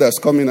my brothers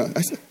coming out.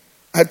 I said,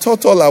 I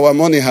thought all our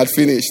money had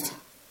finished.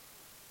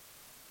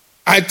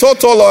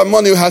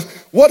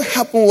 What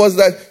happened was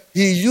that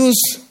he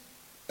used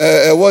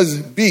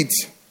beat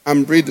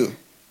and bridle.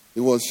 He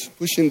was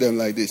pushing them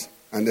like this,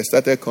 and they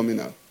started coming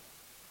out.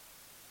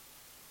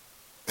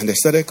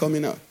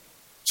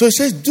 So it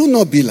says, do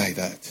not be like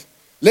that.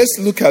 Let's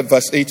look at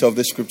verse 8 of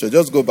the scripture.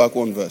 Just go back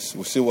one verse.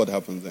 We'll see what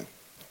happens then.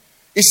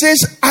 It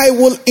says, I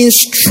will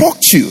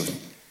instruct you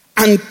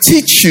and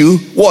teach you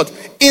what?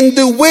 In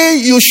the way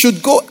you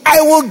should go.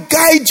 I will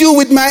guide you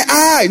with my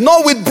eye,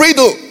 not with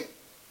bridle,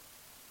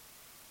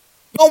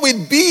 not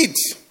with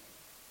beads.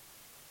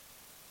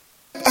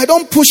 I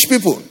don't push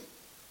people.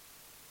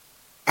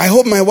 I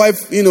hope my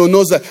wife,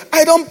 knows that.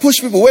 I don't push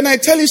people. When I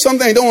tell you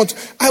something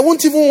I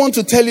won't even want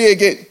to tell you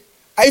again.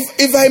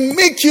 If I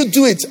make you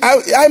do it,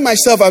 I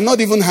myself am not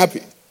even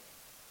happy.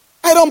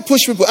 I don't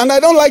push people. And I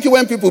don't like it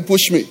when people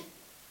push me.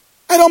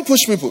 I don't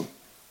push people.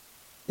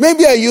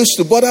 Maybe I used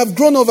to, but I've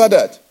grown over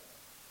that.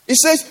 It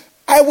says,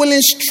 I will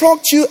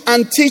instruct you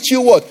and teach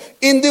you what?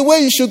 In the way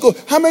you should go.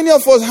 How many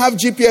of us have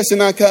GPS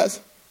in our cars?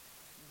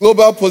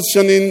 Global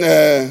positioning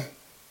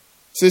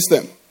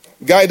system.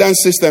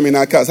 Guidance system in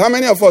our cars. How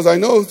many of us? I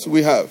know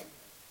we have.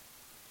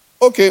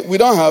 Okay, we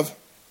don't have.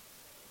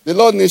 The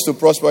Lord needs to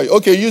prosper you.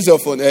 Okay, use your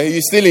phone.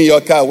 You're still in your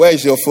car. Where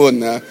is your phone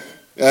now?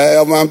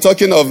 I'm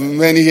talking of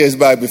many years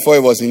back before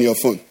it was in your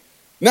phone.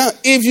 Now,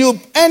 if you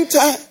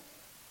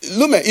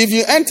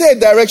enter a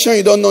direction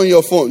you don't know in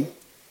your phone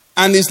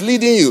and it's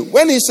leading you,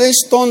 when it says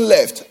turn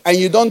left and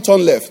you don't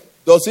turn left,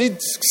 does it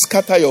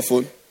scatter your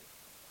phone?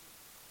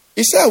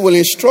 He said, I will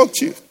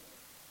instruct you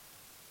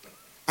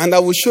and I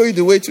will show you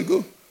the way to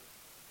go.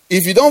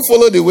 If you don't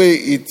follow the way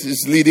it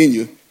is leading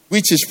you,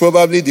 which is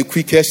probably the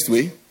quickest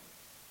way,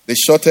 the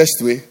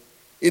shortest way,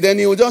 then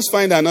you will just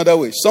find another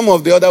way. Some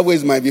of the other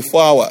ways might be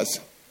 4 hours.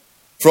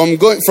 From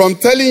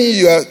telling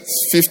you are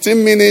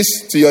 15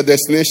 minutes to your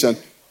destination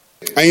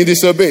and you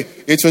disobey,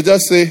 it will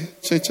just say,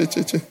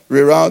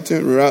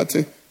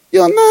 rerouting.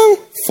 You're now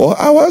 4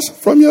 hours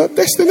from your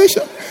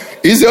destination.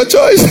 It's your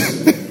choice.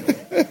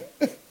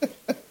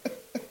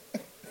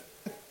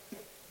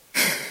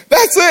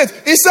 That's it.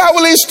 He said, I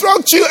will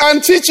instruct you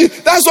and teach you.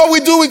 That's what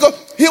we do. We go.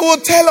 He will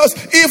tell us.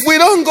 If we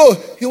don't go,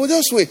 he will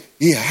just wait.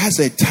 He has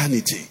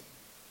eternity.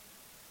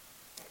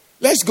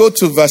 Let's go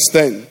to verse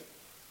 10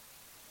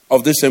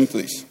 of the same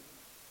place.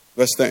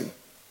 Verse 10.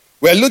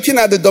 We're looking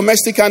at the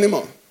domestic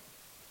animal.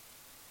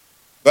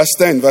 Verse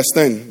 10,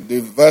 the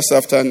verse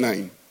after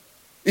 9.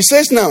 It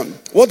says now,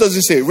 what does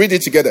it say? Read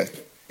it together.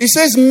 It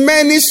says,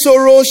 many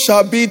sorrows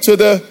shall be to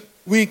the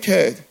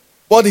wicked,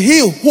 but he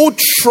who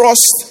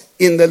trusts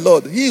in the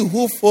Lord, he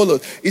who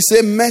follows, it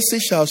says, mercy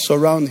shall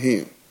surround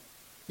him.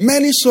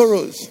 Many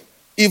sorrows.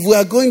 If we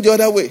are going the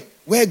other way,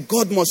 where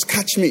God must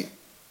catch me.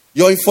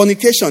 You're in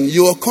fornication.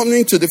 You are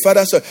coming to the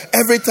Thefatherschurch.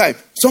 Every time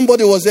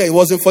somebody was there, he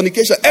was in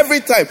fornication.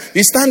 Every time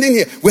he's standing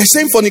here, we're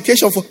saying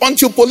fornication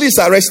until police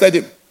arrested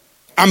him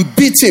and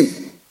beat him.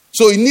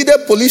 So he needed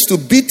police to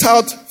beat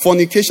out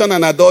fornication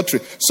and adultery.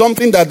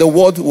 Something that the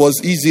word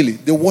was easily.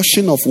 The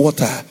washing of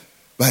water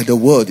by the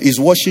word is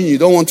washing. You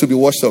don't want to be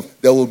washed off.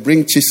 They will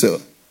bring chisel.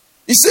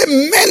 He said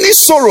many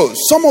sorrows.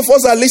 Some of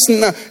us are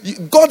listening now.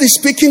 God is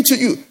speaking to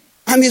you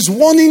and is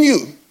warning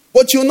you.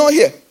 But you're not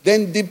here.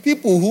 Then the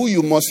people who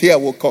you must hear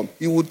will come.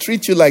 He will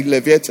treat you like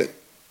Leviathan.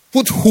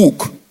 Put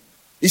hook.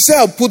 He said,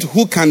 I'll put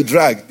hook and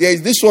drag.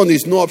 This one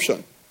is no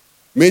option.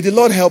 May the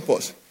Lord help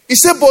us. He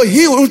said, but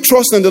he who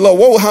trusts in the Lord,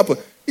 what will happen?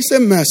 He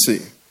said,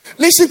 mercy.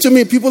 Listen to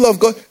me, people of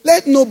God.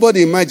 Let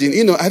nobody imagine.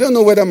 I don't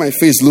know whether my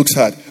face looks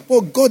hard.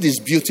 But God is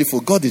beautiful.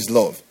 God is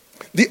love.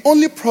 The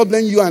only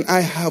problem you and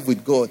I have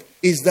with God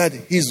is that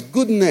his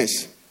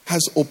goodness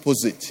has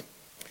opposite.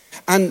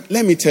 And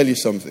let me tell you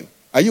something.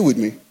 Are you with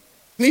me?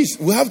 Please,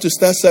 we have to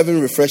start serving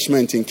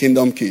refreshment in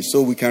Kingdom Keys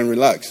so we can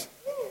relax.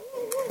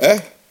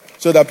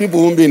 So that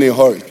people won't be in a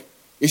hurry.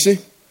 You see,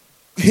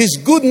 his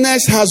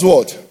goodness has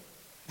what?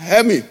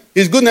 Hear me.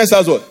 His goodness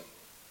has what?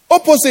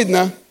 Opposite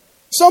now.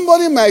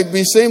 Somebody might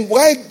be saying,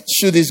 why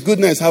should his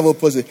goodness have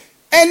opposite?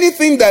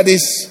 Anything that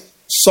is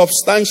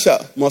substantial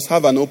must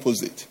have an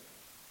opposite.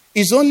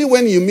 It's only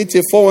when you meet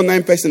a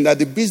 419 person that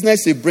the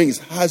business he brings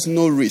has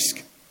no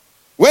risk.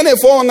 When a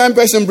 419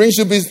 person brings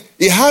you business,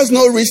 it has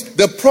no risk.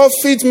 The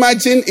profit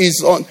margin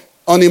is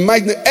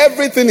unimaginable.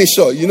 Everything is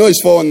sure. You know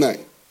it's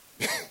 419.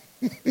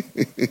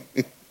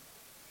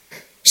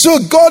 So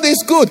God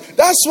is good.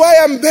 That's why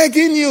I'm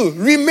begging you.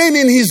 Remain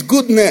in his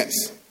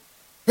goodness.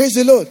 Praise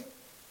the Lord.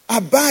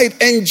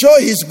 Abide. Enjoy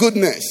his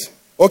goodness.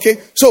 Okay.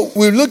 So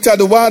we looked at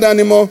the wild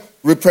animal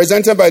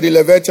represented by the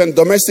Leviathan.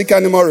 Domestic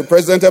animal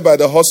represented by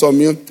the horse or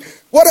mule.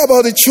 What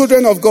about the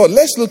children of God?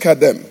 Let's look at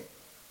them.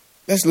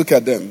 Let's look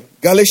at them.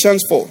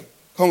 Galatians 4.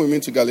 Come with me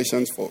to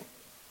Galatians 4.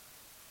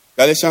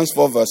 Galatians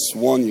 4 verse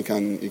 1. You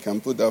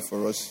can put that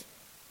for us.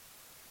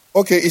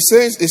 Okay, it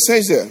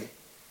says here.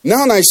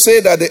 Now I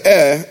say that the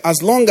heir,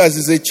 as long as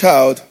he's a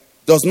child,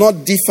 does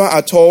not differ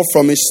at all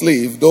from a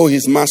slave, though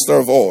he's master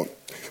of all.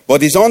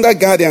 But is under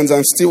guardians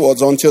and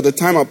stewards until the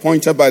time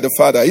appointed by the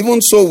Father.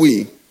 Even so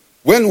we,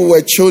 when we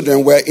were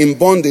children, were in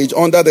bondage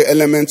under the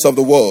elements of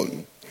the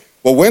world.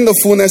 But when the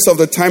fullness of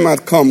the time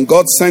had come,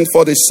 God sent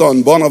forth his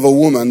Son, born of a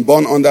woman,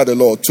 born under the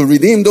law, to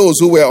redeem those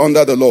who were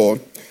under the law,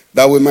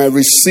 that we might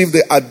receive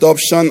the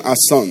adoption as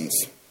sons.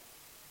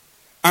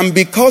 And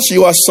because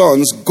you are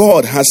sons,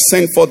 God has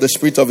sent forth the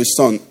Spirit of his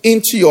Son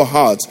into your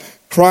hearts,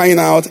 crying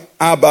out,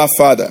 Abba,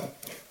 Father.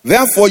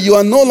 Therefore, you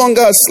are no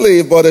longer a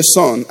slave, but a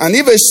son. And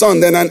if a son,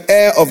 then an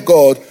heir of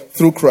God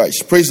through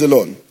Christ. Praise the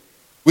Lord.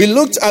 We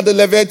looked at the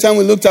Leviathan,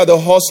 we looked at the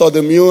horse or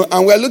the mule,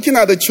 and we're looking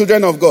at the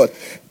children of God.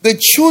 The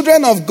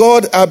children of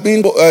God are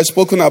being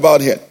spoken about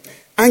here.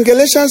 And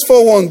Galatians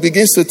 4:1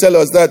 begins to tell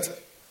us that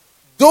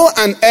though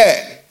an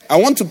heir, I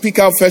want to pick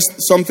out first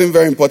something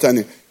very important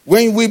here.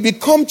 When we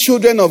become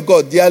children of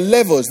God, there are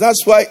levels.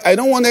 That's why I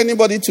don't want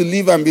anybody to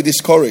live and be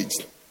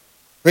discouraged.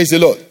 Praise the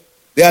Lord.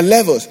 There are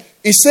levels.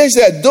 It says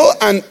that though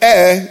an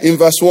heir in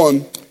verse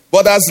 1,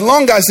 but as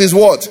long as he's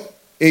what?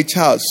 A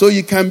child. So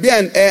you can be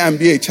an heir and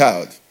be a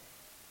child.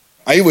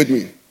 Are you with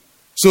me?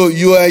 So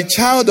you are a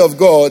child of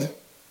God.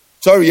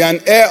 Sorry, you're an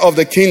heir of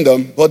the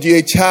kingdom, but you're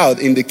a child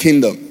in the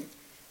kingdom.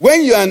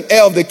 When you're an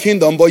heir of the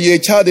kingdom, but you're a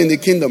child in the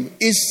kingdom,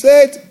 it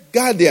said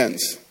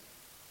guardians,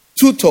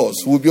 tutors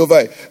will be over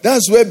it.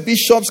 That's where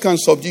bishops can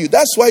subdue you.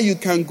 That's why you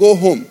can go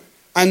home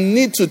and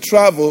need to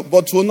travel,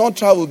 but will not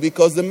travel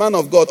because the man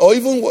of God, or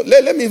even,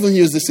 let me even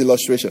use this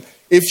illustration.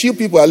 A few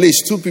people, at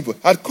least 2 people,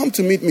 had come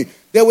to meet me.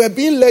 They were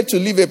being led to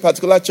leave a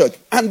particular church.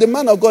 And the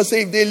man of God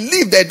said, if they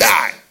leave, they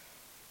die.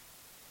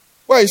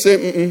 Why you say,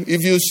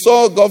 if you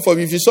saw, God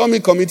forbid, if you saw me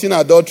committing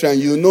adultery and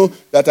you know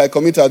that I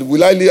committed,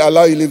 will I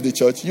allow you to leave the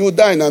church? You will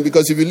die now,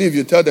 because if you leave,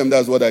 you tell them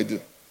that's what I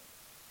do.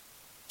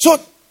 So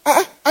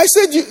I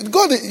said,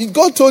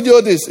 God told you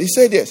all this. He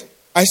said yes.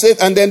 I said,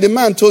 and then the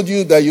man told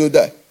you that you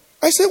die.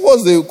 I said,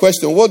 what's the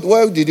question?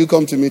 Why did you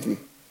come to meet me?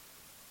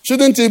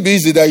 Shouldn't it be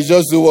easy that you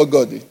just do what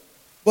God did?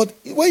 But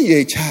when you're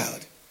a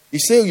child, he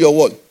said you're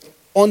what?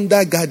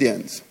 Under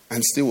guardians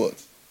and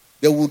stewards.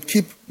 They will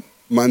keep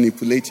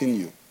manipulating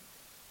you.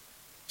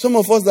 Some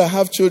of us that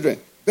have children,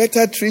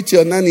 better treat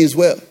your nannies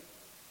well.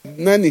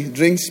 Nanny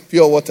drinks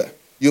pure water.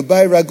 You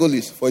buy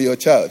Ragolis for your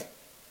child.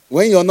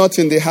 When you're not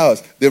in the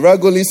house, the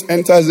Ragolis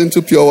enters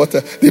into pure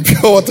water. The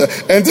pure water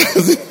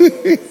enters.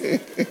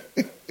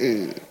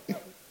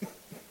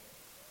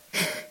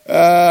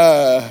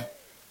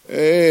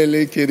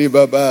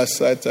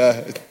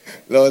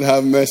 Lord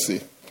have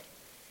mercy.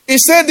 He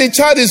said the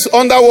child is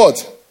under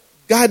what?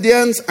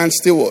 Guardians and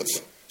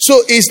stewards.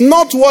 So it's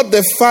not what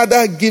the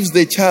father gives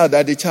the child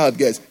that the child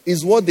gets.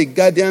 It's what the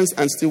guardians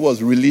and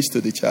stewards release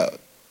to the child.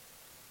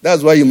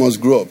 That's why you must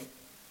grow up.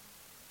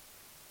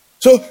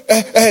 So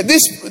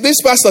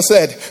this pastor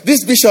said,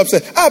 this bishop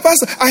said,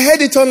 pastor, I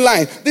heard it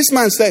online. This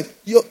man said,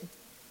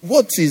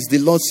 what is the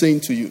Lord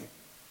saying to you?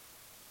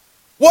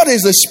 What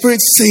is the Spirit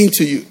saying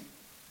to you?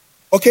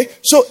 Okay,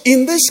 so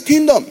in this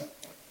kingdom,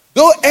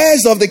 though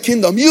heirs of the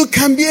kingdom, you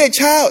can be a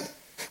child.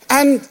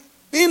 And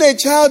being a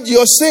child,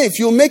 you're safe.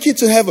 You'll make it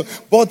to heaven.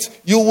 But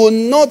you will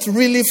not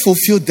really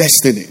fulfill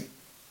destiny.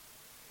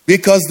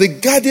 Because the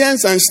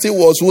guardians and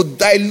stewards will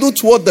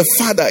dilute what the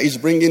Father is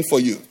bringing for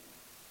you.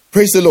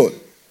 Praise the Lord.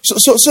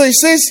 So it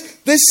says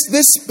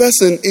this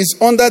person is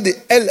under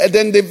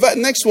then the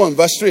next one,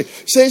 verse 3,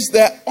 says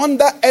they're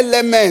under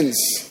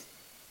elements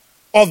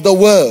of the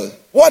world.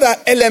 What are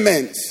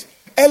elements?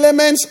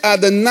 Elements are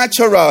the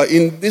natural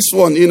in this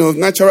one,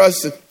 natural.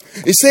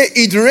 It says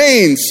it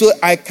rains, so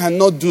I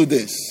cannot do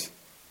this.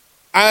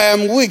 I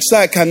am weak, so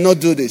I cannot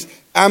do this.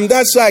 I'm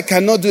that, so I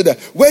cannot do that.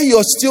 Where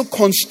you're still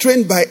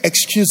constrained by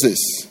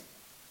excuses.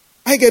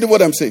 I get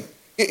what I'm saying.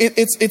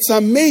 It's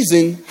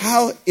amazing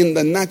how in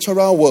the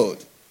natural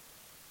world,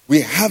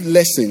 we have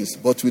lessons,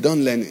 but we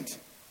don't learn it.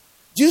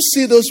 Do you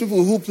see those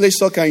people who play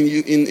soccer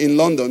in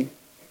London?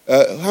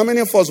 How many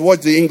of us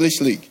watch the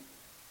English League?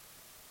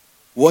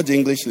 Watch the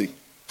English League.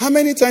 How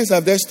many times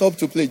have they stopped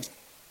to play?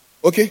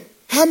 Okay.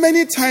 How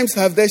many times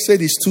have they said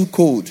it's too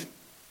cold?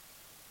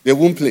 They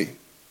won't play.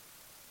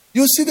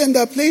 You see them,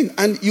 they're playing,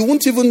 and you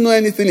won't even know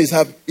anything is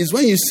happening. It's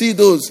when you see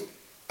those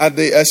at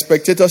the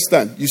spectator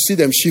stand, you see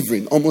them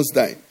shivering, almost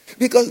dying.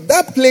 Because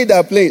that play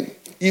they're playing,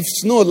 if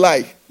snow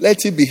like,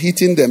 let it be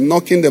hitting them,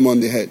 knocking them on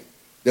the head.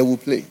 They will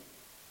play.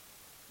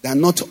 They're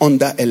not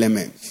under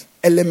elements.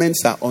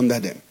 Elements are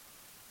under them.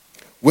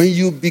 When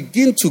you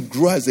begin to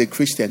grow as a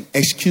Christian,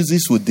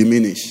 excuses will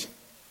diminish.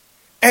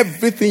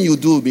 Everything you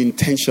do will be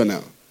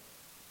intentional.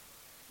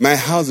 My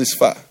house is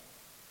far.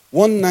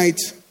 One night,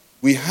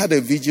 we had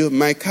a video.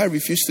 My car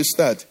refused to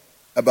start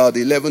about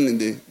 11 in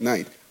the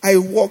night. I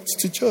walked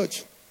to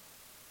church.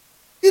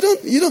 You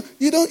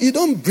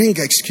don't bring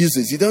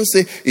excuses. You don't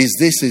say, is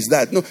this, is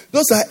that. No,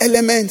 those are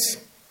elements.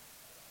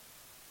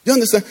 You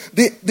understand?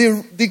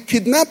 The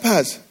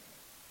kidnappers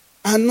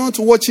are not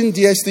watching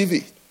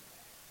DSTV.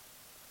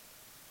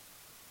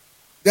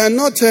 They are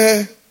not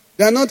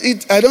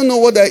eating. I don't know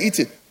what they're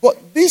eating.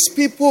 But these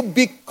people,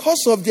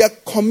 because of their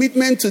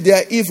commitment to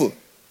their evil,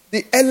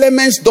 the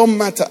elements don't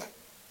matter.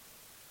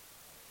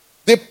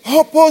 The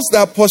purpose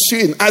they're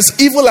pursuing, as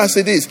evil as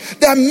it is,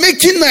 they are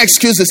making no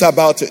excuses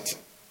about it.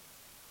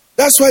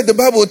 That's why the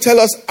Bible will tell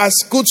us as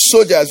good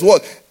soldiers,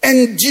 what?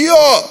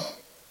 Endure.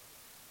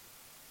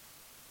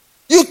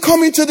 You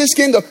come into this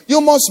kingdom,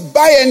 you must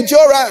buy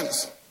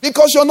endurance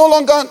because you're no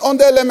longer on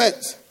the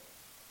elements.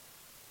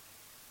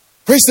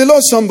 Praise the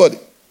Lord, somebody.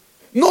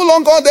 No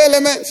longer on the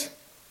elements.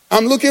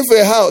 I'm looking for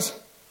a house.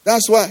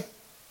 That's why.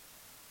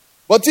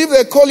 But if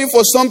they call you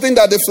for something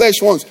that the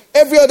flesh wants,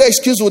 every other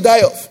excuse will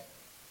die off.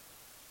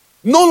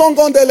 No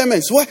longer on the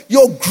elements. Why?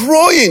 You're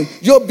growing.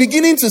 You're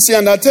beginning to see,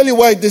 and I'll tell you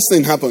why this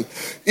thing happened.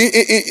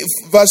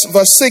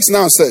 Verse 6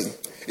 now says,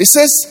 it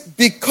says,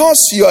 because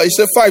you are, it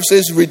says 5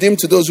 says, redeemed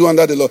to those who are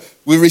under the law.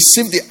 We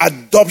receive the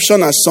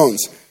adoption as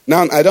sons.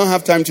 Now, I don't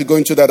have time to go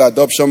into that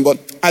adoption, but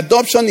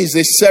adoption is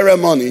a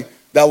ceremony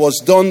that was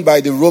done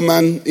by the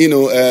Roman,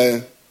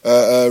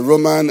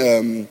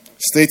 Roman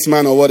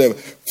statesman or whatever.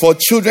 For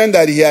children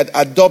that he had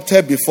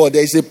adopted before,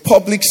 there is a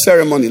public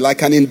ceremony,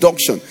 like an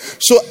induction.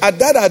 So at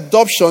that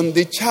adoption,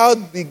 the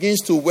child begins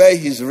to wear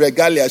his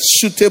regalia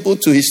suitable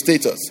to his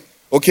status.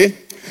 Okay?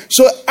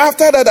 So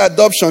after that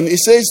adoption, it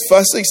says,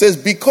 verse 6 says,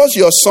 because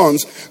your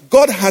sons,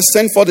 God has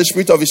sent for the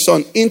Spirit of His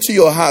Son into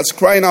your hearts,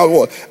 crying out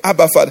what?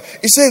 Abba, Father.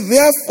 It says,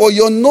 therefore,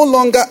 you're no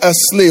longer a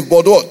slave,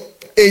 but what?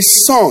 A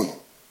son.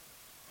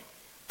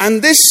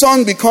 And this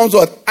son becomes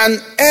what? An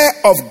heir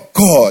of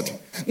God.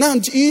 Now,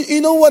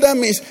 you know what that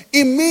means?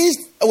 It means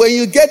when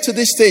you get to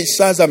this stage,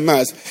 Sars and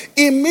Mars,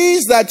 it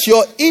means that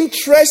your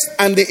interest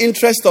and the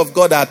interest of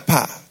God are at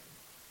par.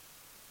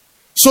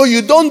 So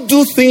you don't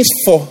do things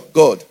for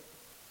God.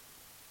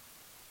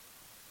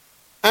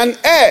 An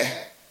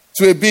heir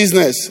to a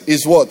business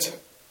is what?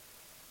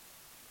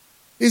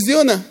 Is the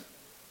owner.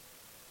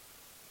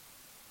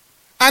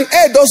 An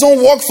heir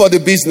doesn't work for the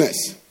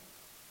business.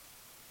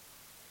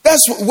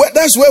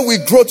 That's where we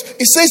grow.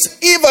 It says,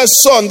 if a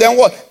son, then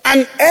what?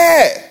 An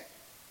heir.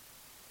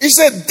 He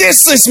said,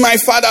 this is my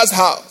father's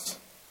house.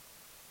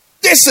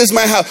 This is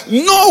my house.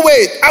 No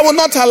way, I will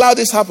not allow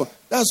this happen.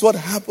 That's what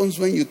happens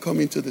when you come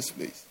into this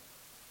place.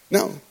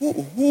 Now,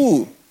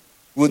 who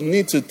would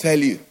need to tell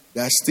you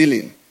they're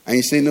stealing? And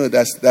you say, no,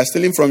 they're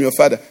stealing from your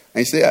father.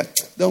 And you say,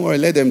 don't worry,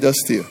 let them just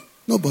steal.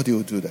 Nobody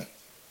will do that.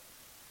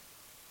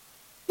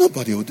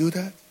 Nobody will do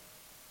that.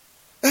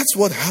 That's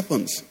what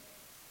happens.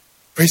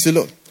 Praise the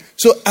Lord.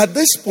 So at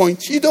this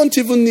point, you don't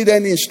even need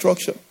any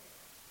instruction.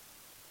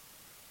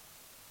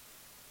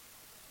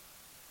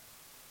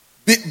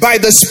 By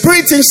the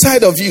Spirit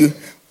inside of you,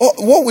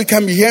 what we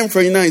can be hearing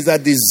from you now is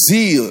that the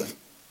zeal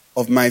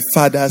of my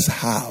Father's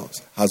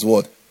house has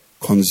what?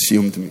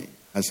 Consumed me,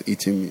 has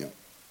eaten me up.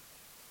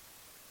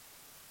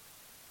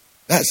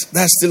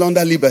 That's still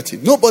under liberty.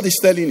 Nobody's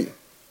telling you.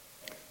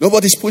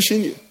 Nobody's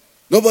pushing you.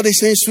 Nobody's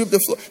saying sweep the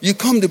floor. You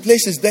come, the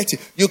place is dirty.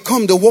 You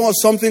come, the wall,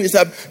 something is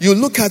up. You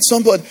look at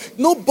somebody.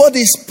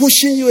 Nobody's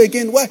pushing you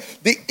again. Why?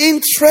 The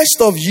interest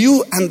of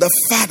you and the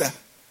Father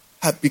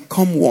have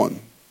become one.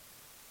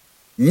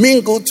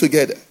 Mingled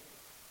together.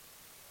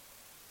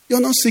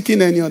 You're not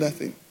seeking any other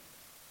thing.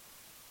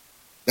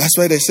 That's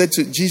why they said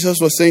to Jesus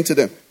was saying to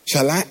them,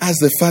 shall I ask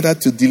the Father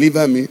to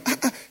deliver me?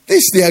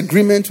 This is the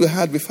agreement we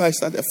had before I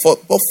started.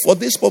 But for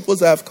this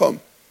purpose I have come.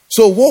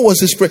 So what was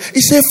his prayer?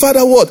 He said,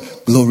 Father,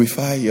 what?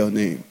 Glorify your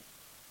name.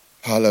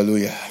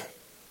 Hallelujah.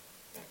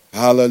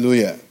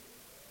 Hallelujah.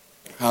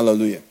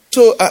 Hallelujah.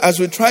 So as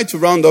we try to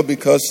round up,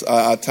 because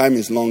our time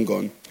is long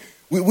gone,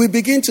 we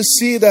begin to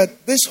see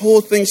that this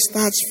whole thing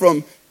starts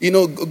from,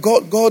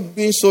 God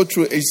being so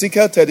true.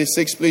 Ezekiel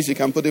 36, please, you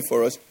can put it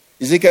for us.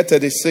 Ezekiel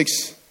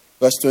 36,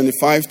 verse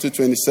 25 to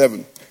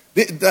 27.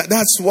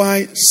 That's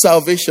why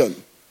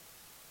salvation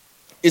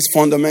is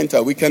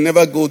fundamental. We can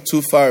never go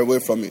too far away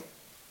from it.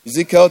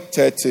 Ezekiel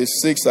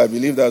 36, I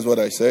believe that's what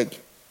I said.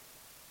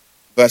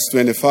 Verse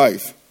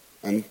 25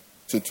 and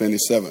to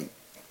 27.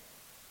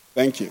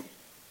 Thank you.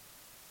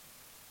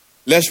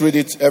 Let's read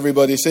it,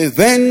 everybody. It says,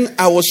 then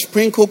I will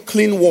sprinkle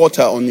clean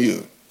water on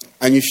you,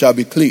 and you shall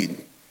be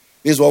clean.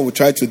 This is what we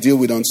tried to deal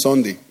with on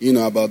Sunday,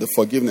 about the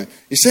forgiveness.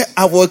 He said,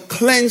 I will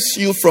cleanse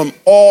you from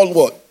all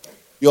what?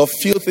 Your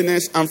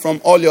filthiness and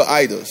from all your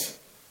idols.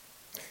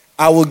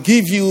 I will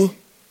give you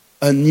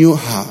a new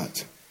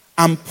heart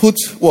and put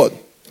what?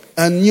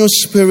 A new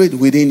spirit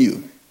within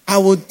you. I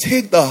will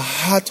take the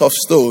heart of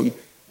stone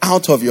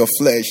out of your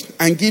flesh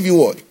and give you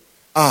what?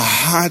 A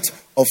heart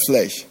of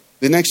flesh.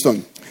 The next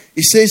one.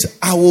 It says,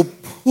 I will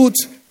put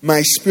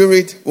my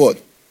spirit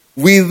what?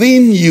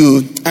 Within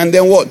you, and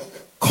then what?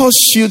 Cause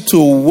you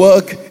to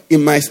work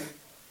in my,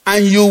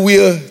 and you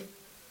will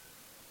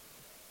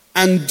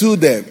undo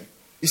them.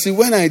 You see,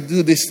 when I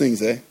do these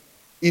things,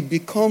 it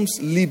becomes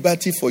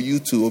liberty for you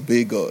to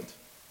obey God.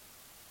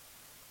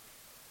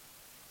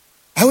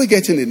 Are we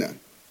getting it now?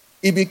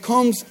 It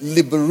becomes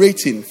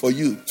liberating for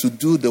you to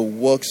do the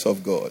works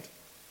of God.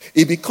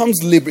 It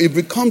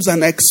becomes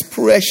an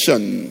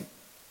expression.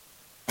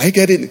 Are you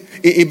getting it?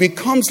 It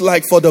becomes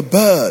like for the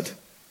bird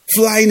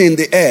flying in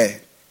the air.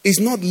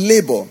 It's not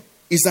labor.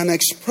 It's an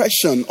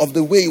expression of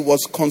the way it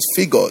was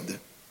configured. Do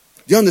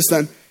you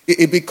understand?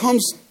 It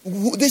becomes,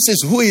 this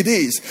is who it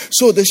is.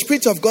 So the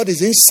Spirit of God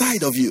is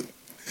inside of you.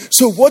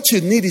 So what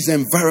you need is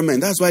environment.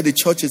 That's why the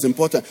church is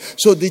important.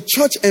 So the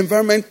church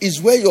environment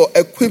is where you're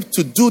equipped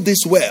to do this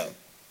well.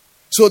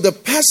 So the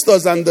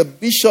pastors and the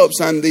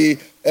bishops and the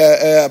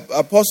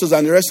apostles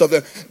and the rest of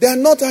them, they are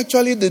not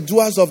actually the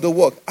doers of the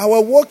work.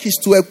 Our work is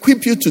to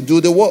equip you to do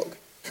the work.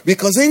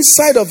 Because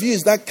inside of you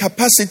is that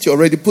capacity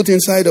already put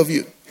inside of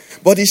you.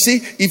 But you see,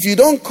 if you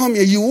don't come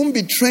here, you won't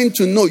be trained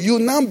to know. You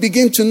now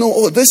begin to know,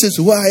 oh, this is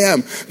who I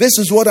am. This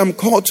is what I'm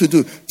called to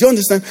do. Do you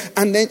understand?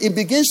 And then it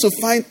begins to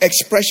find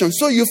expression.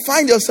 So you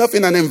find yourself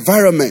in an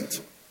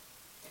environment.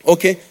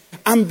 Okay?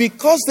 And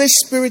because this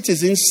spirit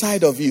is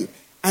inside of you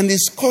and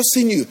is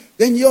causing you,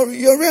 then you're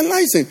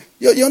realizing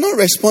you're not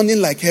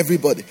responding like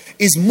everybody.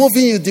 It's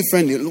moving you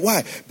differently.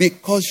 Why?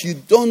 Because you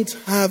don't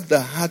have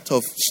the heart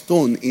of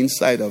stone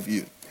inside of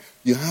you.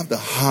 You have the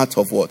heart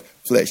of what?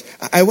 Flesh.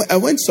 I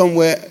went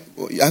somewhere,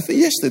 I think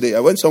yesterday. I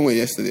went somewhere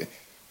yesterday.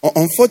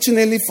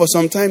 Unfortunately, for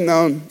some time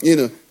now,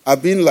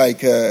 I've been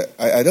like,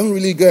 I don't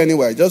really go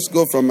anywhere. I just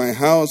go from my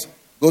house,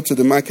 go to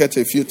the market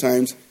a few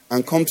times,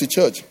 and come to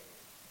church.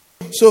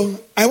 So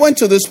I went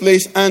to this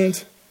place,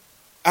 and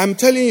I'm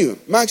telling you,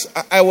 Max,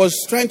 I was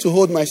trying to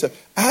hold myself.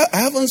 I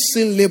haven't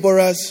seen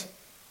laborers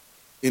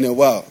in a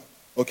while,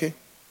 okay?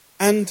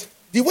 And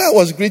the way I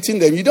was greeting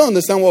them, you don't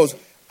understand what was.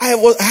 I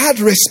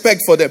had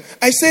respect for them.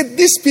 I said,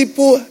 these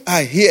people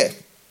are here,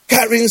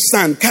 carrying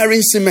sand,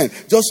 carrying cement,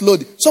 just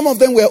loaded. Some of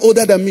them were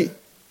older than me.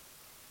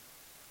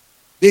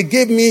 They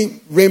gave me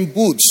rain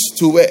boots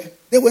to wear.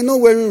 They were not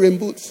wearing rain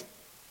boots.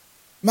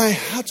 My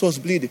heart was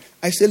bleeding.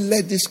 I said,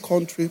 let this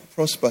country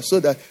prosper so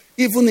that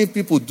even if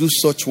people do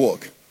such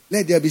work,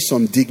 let there be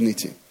some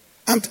dignity.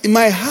 And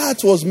my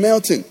heart was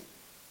melting.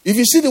 If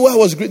you see the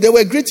way they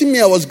were greeting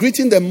me, I was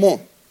greeting them more.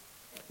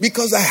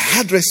 Because I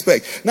had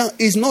respect. Now,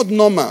 it's not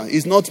normal.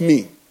 It's not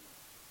me.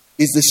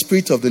 It's the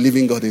Spirit of the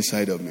living God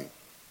inside of me.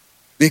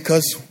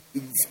 Because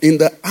in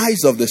the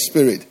eyes of the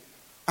Spirit,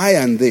 I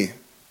and they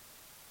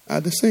are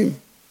the same.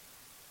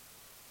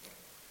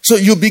 So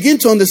you begin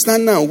to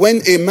understand now when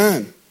a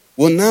man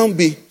will now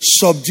be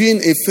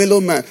subduing a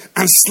fellow man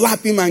and slap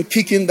him and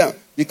kick him down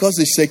because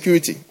it's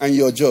security and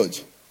you're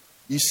judge.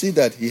 You see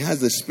that he has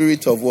the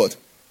spirit of what?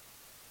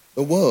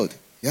 the world.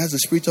 He has the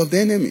spirit of the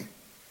enemy.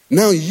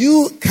 Now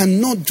you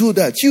cannot do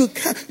that. You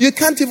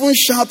can't even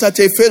shout at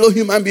a fellow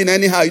human being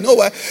anyhow. You know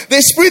why?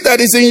 The spirit that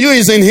is in you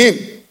is in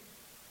him.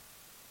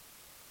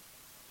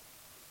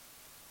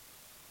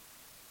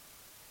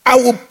 I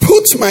will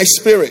put my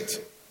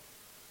spirit.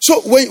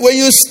 So when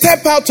you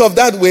step out of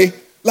that way,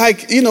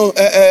 like,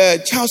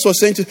 Charles was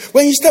saying to you,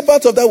 when you step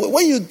out of that way,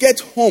 when you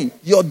get home,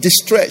 you're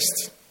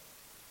distressed.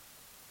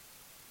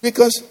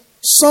 Because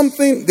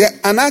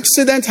an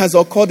accident has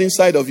occurred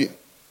inside of you.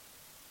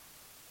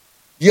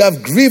 You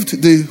have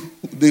grieved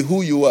the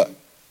who you are. Do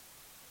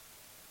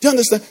you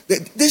understand?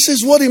 This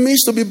is what it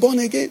means to be born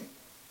again.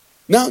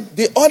 Now,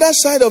 the other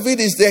side of it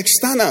is the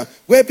external,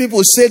 where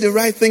people say the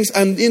right things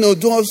and,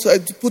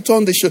 put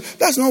on the show.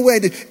 That's not where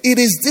it is. It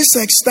is this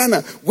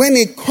external, when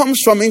it comes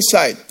from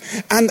inside.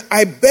 And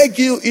I beg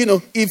you,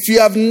 if you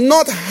have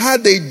not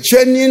had a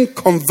genuine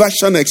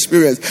conversion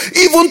experience,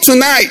 even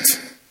tonight,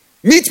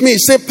 meet me,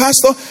 say,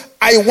 Pastor,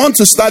 I want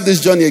to start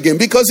this journey again.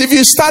 Because if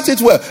you start it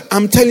well,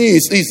 I'm telling you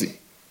it's easy.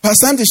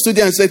 Pastor Andy stood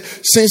there and said,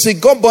 since I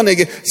got born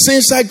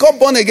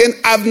again,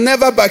 I've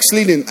never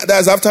backslidden.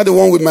 That's after the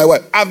one with my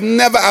wife. I've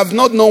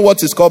not known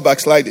what is called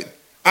backsliding.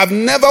 I've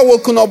never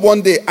woken up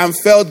one day and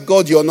felt,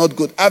 God, you're not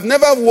good. I've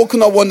never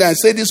woken up one day and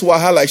said, this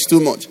wahala is too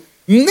much.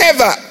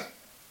 Never.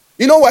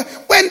 You know what?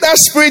 When that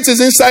spirit is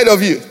inside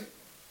of you,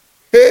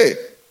 hey.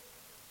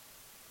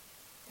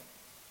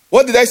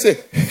 What did I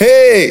say?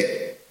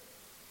 Hey.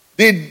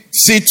 The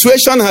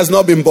situation has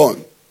not been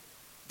born.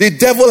 The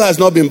devil has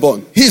not been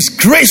born. His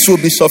grace will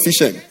be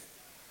sufficient.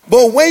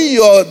 But when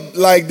you're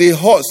like the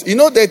horse,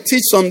 they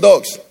teach some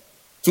dogs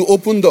to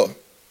open door.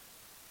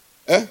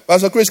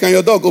 Pastor Chris, can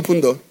your dog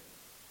open door?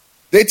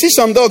 They teach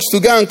some dogs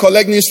to go and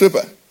collect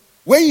newspaper.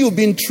 When you've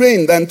been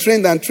trained and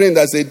trained and trained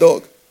as a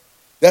dog,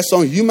 there's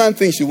some human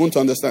things you won't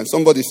understand.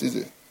 Somebody says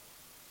it.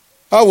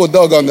 How will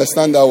dog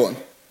understand that one?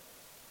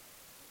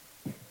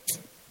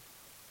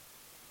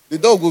 The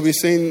dog will be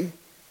saying,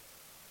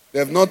 they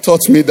have not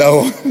taught me that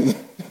one.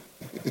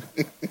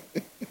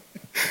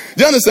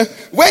 Do you understand?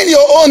 When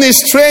your own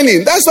is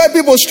training, that's why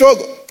people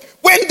struggle.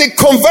 When the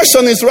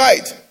conversion is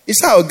right,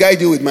 it's how I'll guide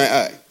you with my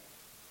eye.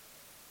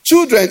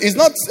 Children, it's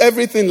not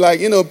everything like,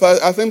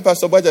 I think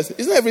Pastor Baja said,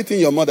 it's not everything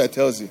your mother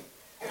tells you.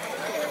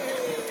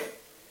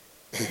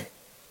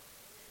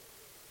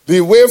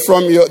 The way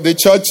from the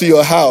church to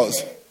your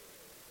house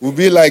will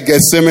be like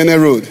Gethsemane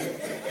Road.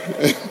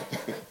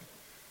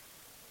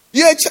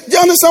 Yeah, do you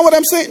understand what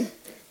I'm saying?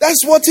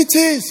 That's what it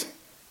is.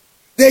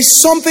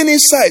 There's something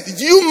inside.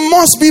 You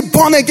must be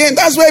born again.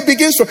 That's where it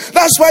begins from.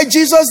 That's why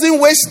Jesus didn't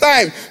waste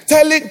time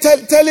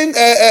telling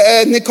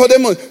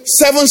Nicodemus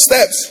 7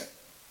 steps.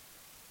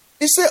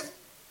 He said,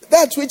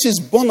 that which is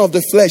born of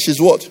the flesh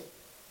is what?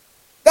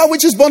 That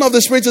which is born of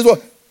the spirit is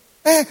what?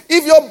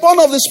 If you're born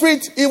of the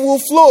spirit, it will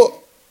flow.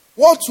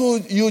 What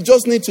you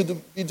just need to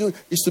be doing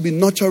is to be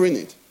nurturing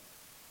it.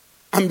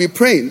 And be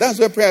praying. That's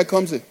where prayer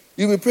comes in.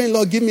 You'll be praying,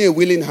 Lord, give me a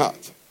willing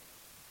heart.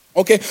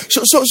 Okay,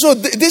 so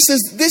this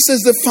is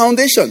the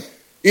foundation,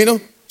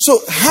 So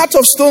heart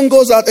of stone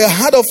goes out, a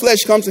heart of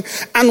flesh comes in.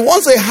 And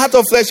once a heart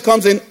of flesh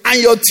comes in and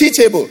you're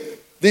teachable,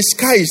 the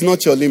sky is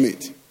not your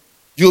limit.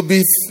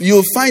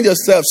 You'll find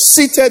yourself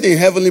seated in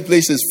heavenly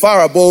places,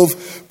 far above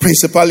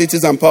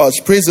principalities and powers.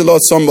 Praise the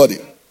Lord, somebody.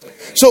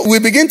 So we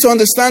begin to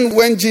understand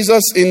when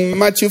Jesus in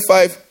Matthew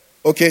 5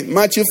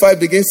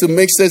 begins to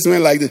make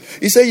statements like this.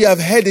 He said, you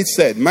have heard it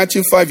said.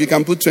 Matthew 5, you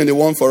can put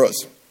 21 for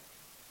us.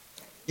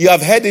 You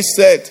have heard it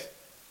said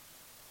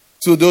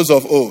to those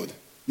of old,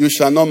 you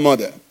shall not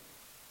murder.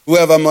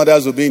 Whoever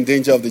murders will be in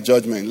danger of the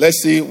judgment.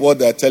 Let's see what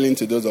they're telling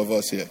to those of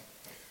us here.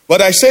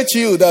 But I say to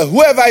you that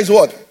whoever is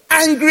what?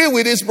 Angry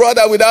with his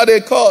brother without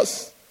a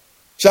cause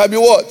shall be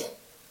what?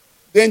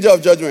 Danger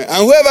of judgment.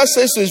 And whoever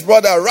says to his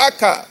brother,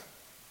 Raka,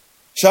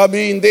 shall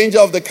be in danger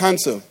of the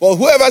council. But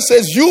whoever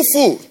says, you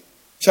fool,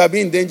 shall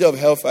be in danger of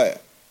hellfire.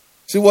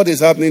 See what is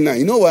happening now.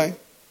 You know why?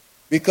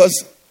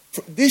 Because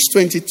this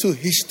 22,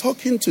 he's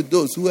talking to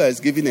those who has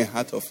given a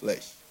heart of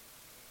flesh.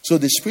 So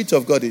the Spirit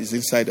of God is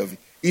inside of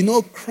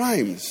you.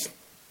 Crimes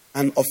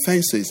and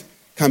offenses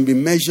can be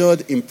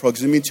measured in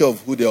proximity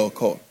of who they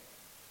occur.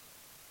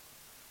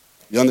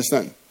 You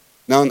understand?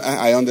 Now,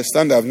 I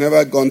understand. I've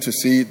never gone to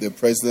see the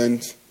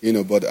president,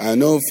 but I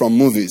know from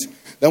movies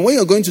that when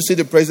you're going to see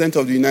the president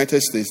of the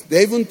United States,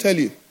 they even tell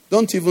you,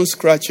 don't even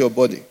scratch your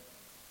body.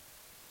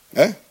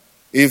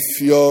 If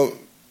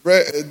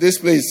this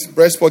place,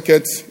 breast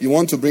pocket, you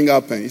want to bring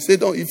up pen. He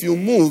said, if you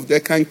move, they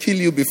can kill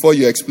you before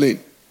you explain.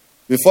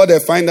 Before they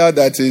find out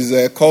that is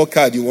a call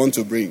card you want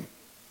to bring.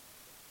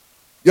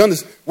 You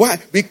understand? Why?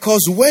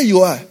 Because where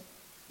you are,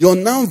 you're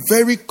now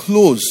very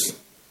close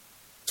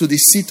to the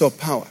seat of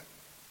power.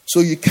 So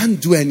you can't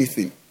do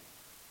anything.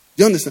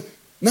 You understand?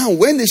 Now,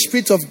 when the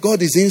Spirit of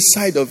God is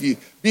inside of you,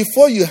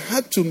 before you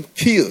had to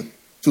kill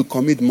to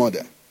commit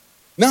murder.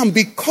 Now,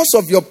 because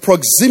of your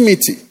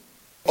proximity,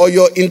 or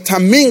your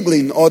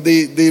intermingling, or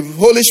the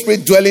Holy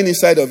Spirit dwelling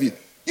inside of you,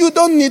 you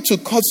don't need to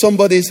cut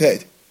somebody's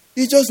head.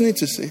 You just need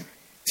to say,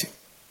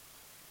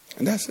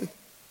 and that's it.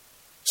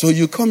 So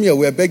you come here,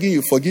 we're begging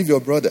you, forgive your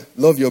brother,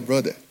 love your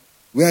brother.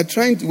 We're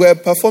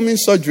performing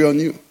surgery on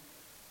you.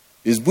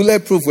 It's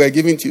bulletproof we're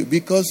giving to you,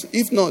 because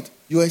if not,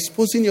 you're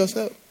exposing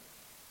yourself.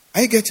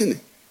 Are you getting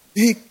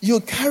it? You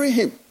carry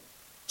him.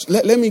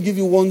 Let me give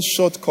you one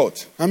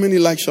shortcut. How many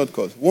like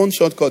shortcuts? One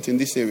shortcut in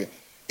this area.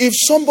 If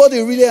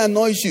somebody really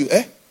annoys you,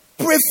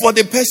 pray for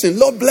the person.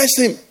 Lord, bless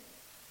him.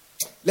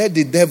 Let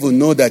the devil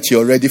know that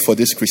you're ready for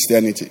this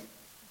Christianity.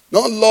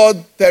 Not, Lord,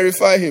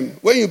 terrify him.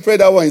 When you pray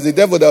that one, it's the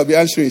devil that will be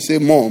answering. Say,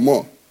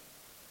 more.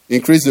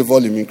 Increase the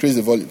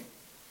volume.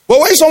 But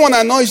when someone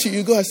annoys you,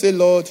 you go and say,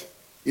 Lord,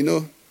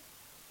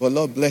 but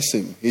Lord, bless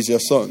him. He's your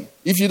son.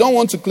 If you don't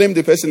want to claim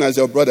the person as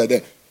your brother,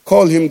 then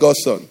call him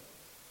God's son.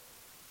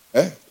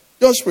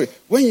 Just pray.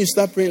 When you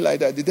start praying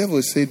like that, the devil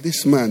will say,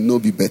 this man no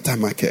be better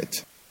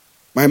market.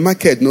 My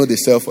market know the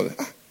sell for it.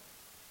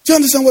 Do you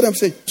understand what I'm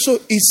saying? So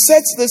he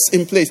sets this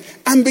in place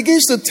and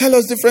begins to tell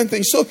us different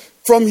things. So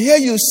from here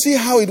you see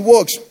how it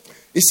works.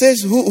 He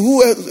says,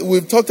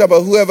 we've talked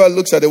about whoever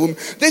looks at a woman.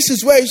 This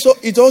is where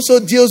it also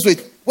deals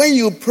with when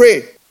you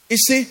pray. You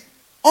see,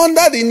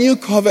 under the new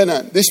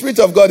covenant, the Spirit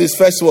of God is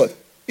first what?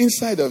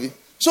 Inside of you.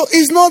 So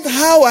it's not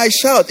how I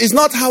shout. It's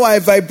not how I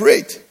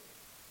vibrate.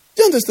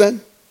 Do you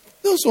understand?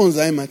 Those ones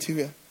are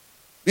immaterial.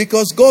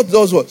 Because God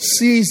does what?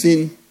 Sees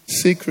in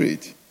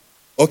secret.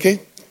 Okay?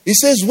 He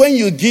says when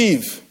you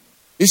give.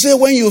 He said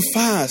when you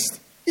fast.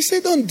 He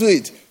said don't do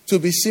it to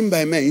be seen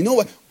by men. You know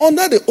what?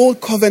 Under the old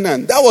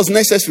covenant, that was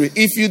necessary.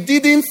 If you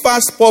didn't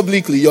fast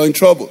publicly, you're in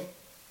trouble.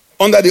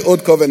 Under the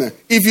old covenant.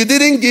 If you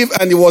didn't give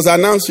and it was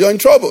announced, you're in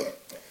trouble.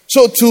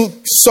 So to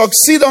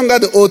succeed under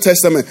the Old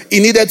Testament,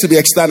 it needed to be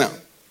external.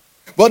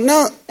 But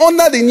now,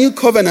 under the new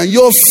covenant,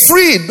 you're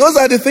free. Those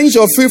are the things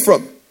you're free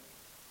from.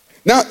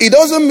 Now, it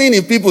doesn't mean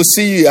if people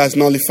see you as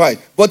nullified.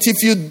 But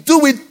if you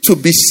do it to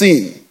be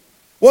seen,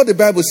 what the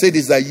Bible said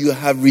is that you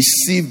have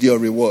received your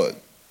reward.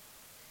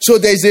 So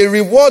there's a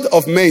reward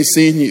of men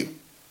seeing you.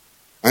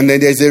 And then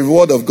there's a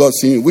reward of God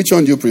seeing you. Which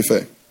one do you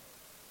prefer?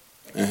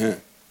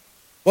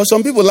 But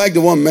some people like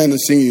the one men are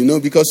seeing you,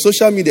 because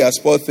social media has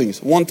spoiled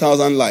things.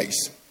 1,000 likes.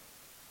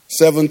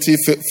 70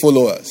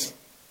 followers.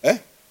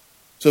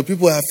 So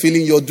people are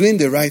feeling you're doing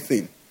the right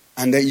thing.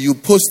 And then you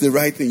post the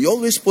right thing. You're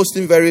always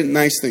posting very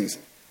nice things.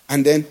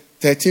 And then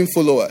 13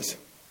 followers.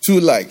 2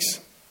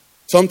 likes.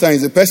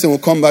 Sometimes the person will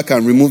come back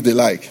and remove the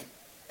like.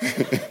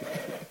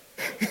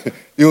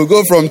 You will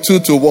go from 2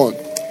 to 1.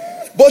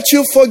 But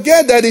you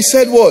forget that he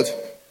said what?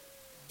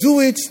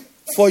 Do it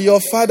for your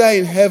Father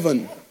in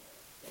heaven.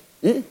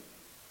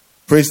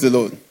 Praise the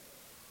Lord.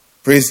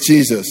 Praise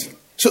Jesus.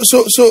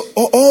 So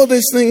all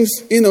these things,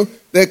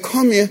 they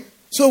come here.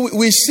 So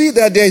we see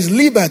that there is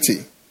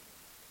liberty.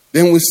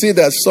 Then we see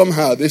that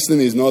somehow this thing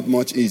is not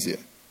much easier.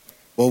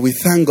 But we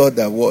thank God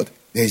that what?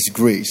 There is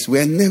grace. We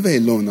are never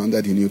alone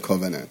under the new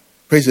covenant.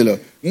 Praise the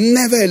Lord.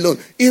 Never alone.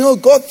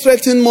 God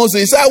threatened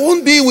Moses. I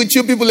won't be with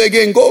you people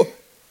again. Go.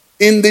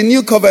 In the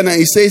new covenant,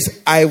 he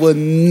says, I will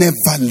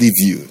never leave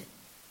you,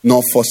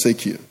 nor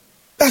forsake you.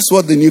 That's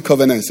what the new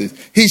covenant says.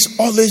 He's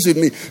always with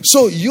me.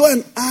 So you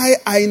and I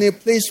are in a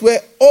place where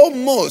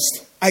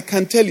almost, I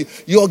can tell you,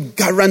 you're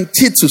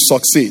guaranteed to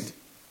succeed.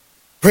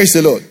 Praise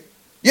the Lord.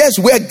 Yes,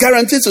 we are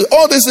guaranteed to.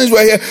 All these things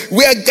we're here,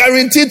 we are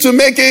guaranteed to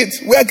make it.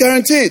 We are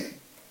guaranteed.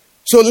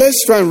 So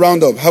let's try and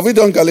round up. Have we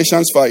done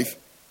Galatians 5?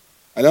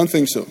 I don't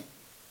think so.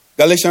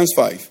 Galatians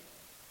 5.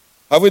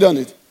 Have we done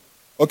it?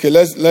 Okay,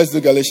 let's do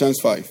Galatians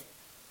 5.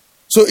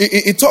 So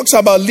it talks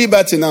about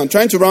liberty now. I'm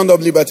trying to round up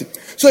liberty.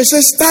 So it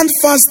says, stand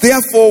fast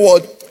therefore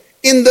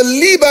in the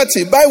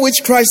liberty by which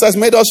Christ has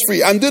made us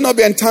free, and do not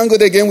be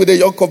entangled again with the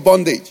yoke of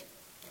bondage.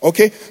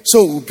 Okay?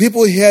 So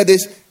people hear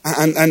this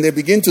and they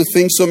begin to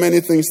think so many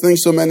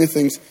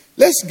things.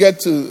 Let's get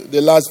to the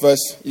last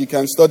verse. You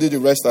can study the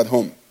rest at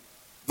home.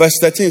 Verse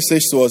 13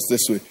 says to us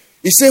this way.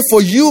 It says,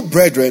 for you,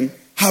 brethren,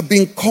 have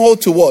been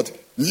called to what?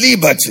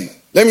 Liberty.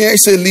 Let me hear you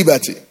say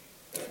liberty.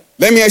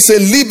 Let me hear you say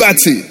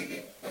liberty.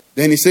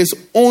 Then he says,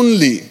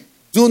 only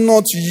do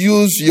not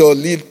use your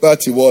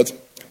liberty, what?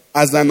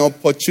 As an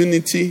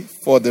opportunity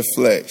for the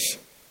flesh.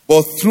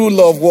 But through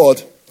love,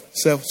 what?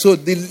 Self. So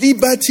the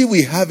liberty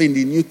we have in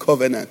the new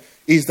covenant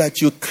is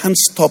that you can't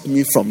stop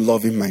me from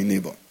loving my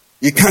neighbor.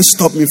 You can't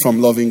stop me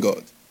from loving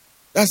God.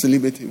 That's the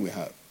liberty we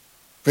have.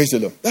 Praise the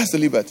Lord. That's the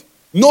liberty.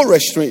 No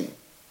restraint.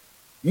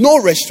 No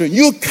restraint.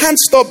 You can't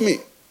stop me.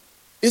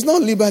 It's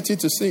not liberty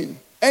to sin.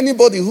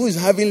 Anybody who is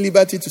having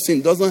liberty to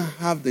sin doesn't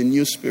have the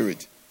new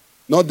spirit.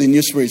 Not the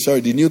new spirit,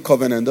 the new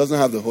covenant doesn't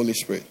have the Holy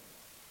Spirit.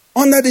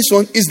 Under this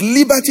one is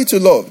liberty to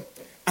love.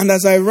 And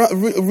as I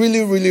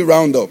really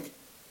round up,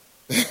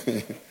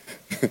 the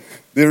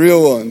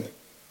real one,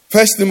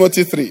 1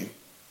 Timothy 3,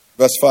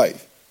 verse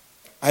 5.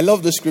 I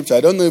love the scripture.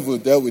 I don't know if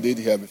we've dealt with it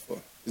here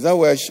before. Is that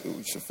where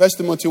 1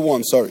 Timothy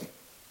 1, 1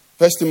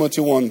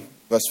 Timothy 1,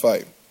 verse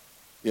 5.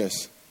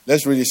 Yes.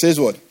 Let's read it. It says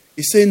what?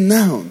 It says,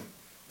 now,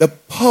 the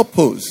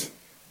purpose.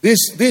 This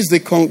is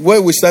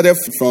where we started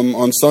from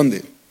on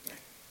Sunday.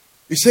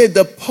 He said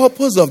the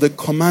purpose of the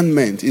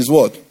commandment is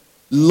what?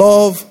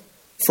 Love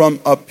from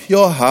a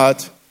pure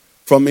heart,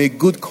 from a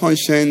good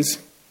conscience,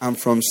 and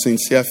from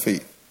sincere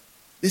faith.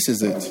 This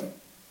is it.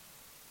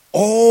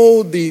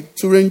 All the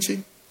Turenchi,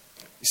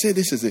 he said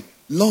this is it.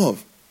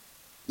 Love.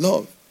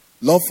 Love.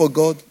 Love for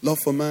God, love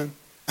for man.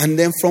 And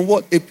then from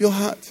what? A pure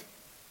heart.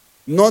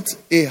 Not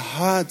a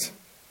heart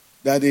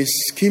that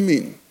is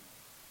scheming.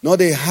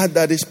 Not a heart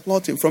that is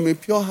plotting. From a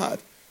pure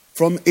heart.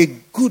 From a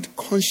good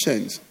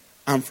conscience.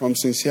 And from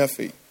sincere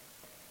faith.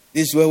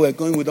 This is where we're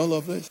going with all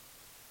of this.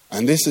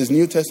 And this is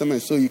New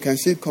Testament, so you can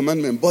see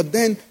commandment. But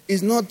then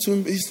it's not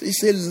to,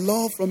 it's a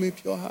love from a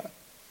pure heart.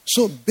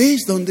 So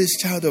based on this,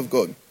 child of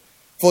God,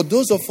 for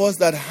those of us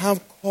that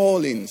have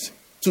callings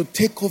to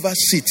take over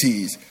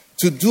cities,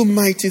 to do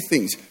mighty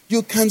things,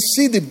 you can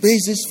see the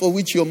basis for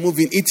which you're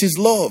moving. It is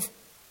love.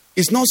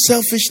 It's not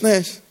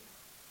selfishness.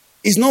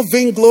 It's not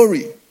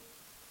vainglory.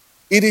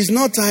 It is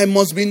not I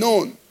must be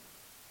known.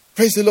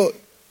 Praise the Lord.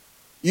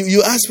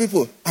 You ask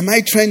people, am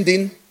I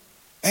trending?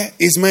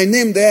 Is my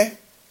name there?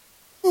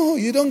 Oh,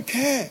 you don't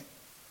care.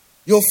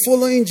 You're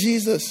following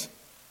Jesus.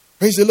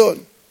 Praise the Lord.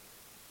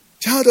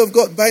 Child of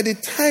God, by the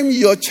time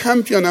your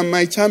champion and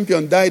my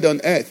champion died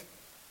on earth,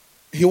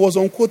 he was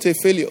unquote a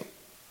failure.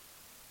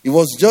 It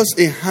was just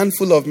a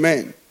handful of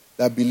men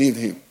that believed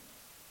him.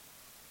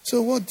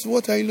 So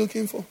what are you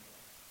looking for?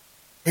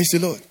 Praise the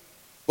Lord.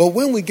 But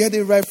when we get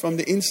it right from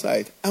the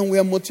inside and we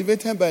are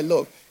motivated by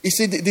love, you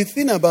see, the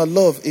thing about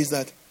love is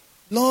that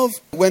love,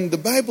 when the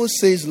Bible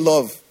says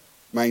love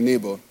my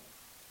neighbor,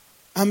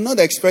 I'm not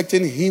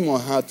expecting him or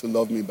her to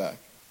love me back.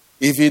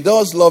 If he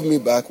does love me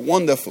back,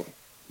 wonderful.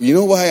 You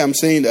know why I'm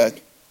saying that?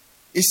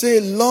 He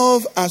said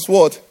love as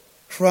what?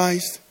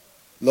 Christ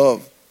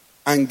loved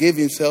and gave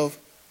himself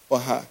for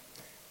her.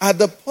 At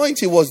the point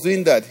he was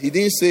doing that, he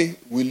didn't say,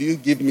 will you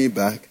give me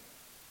back?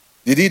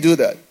 Did he do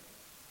that?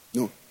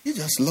 No. He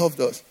just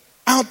loved us.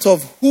 Out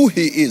of who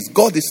he is,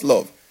 God is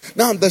love.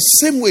 Now, the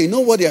same way, you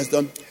know what he has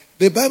done?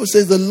 The Bible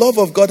says the love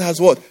of God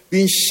has what?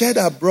 Been shed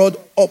abroad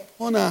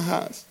upon our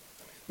hearts.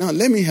 Now,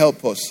 let me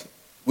help us.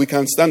 We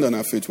can stand on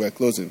our feet. We're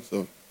closing.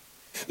 So,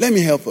 let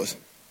me help us.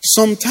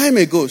 Some time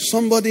ago,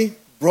 somebody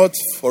brought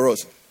for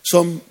us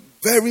some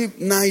very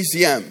nice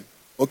yam.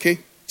 Okay?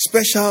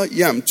 Special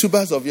yam.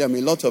 Tubers of yam.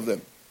 A lot of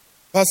them.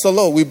 Pastor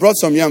Law, we brought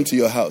some yam to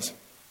your house.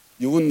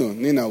 You wouldn't know.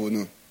 Nina will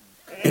know.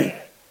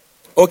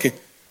 Okay.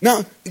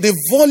 Now, the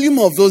volume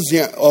of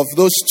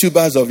those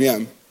tubers of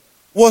yam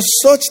was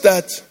such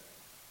that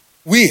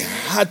we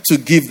had to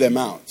give them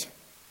out.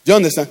 Do you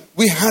understand?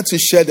 We had to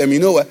share them. You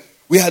know what?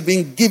 We had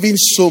been given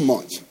so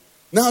much.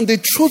 Now, the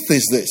truth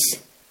is this.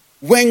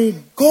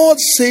 When God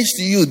says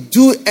to you,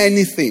 do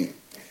anything,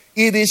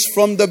 it is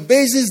from the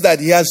basis that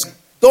he has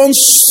done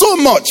so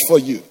much for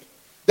you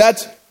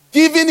that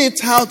giving it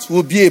out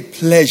will be a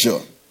pleasure.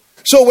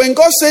 So when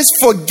God says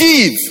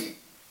forgive,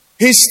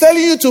 he's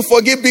telling you to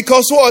forgive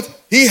because what?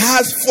 He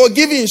has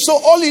forgiven. So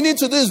all you need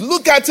to do is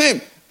look at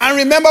him and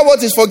remember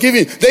what is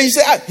forgiving. Then you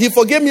say, he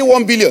forgave me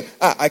 1 billion.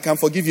 I can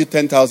forgive you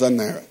 10,000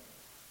 naira.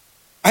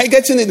 Are you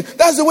getting it?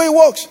 That's the way it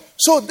works.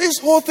 So this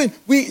whole thing,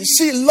 we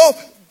see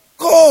love.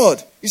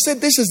 God. He said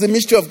this is the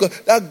mystery of God.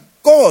 That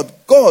God,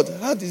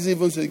 how does he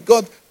even say?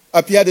 God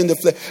appeared in the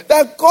flesh.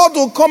 That God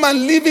will come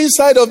and live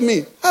inside of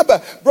me.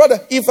 Brother,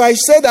 if I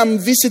said I'm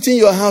visiting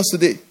your house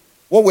today,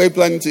 what were you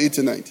planning to eat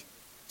tonight?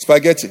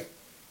 Spaghetti.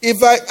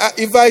 If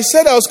I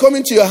said I was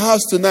coming to your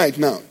house tonight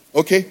now,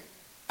 okay?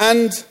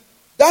 And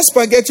that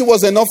spaghetti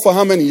was enough for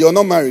how many? You're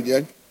not married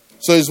yet.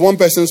 So it's one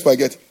person's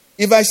spaghetti.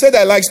 If I said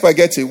I like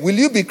spaghetti, will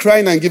you be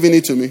crying and giving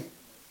it to me?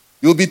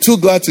 You'll be too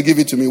glad to give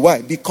it to me.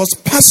 Why? Because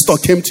pastor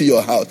came to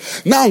your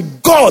house. Now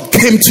God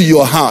came to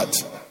your heart.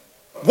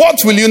 What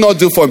will you not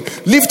do for him?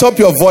 Lift up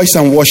your voice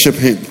and worship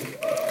him.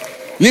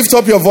 Lift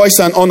up your voice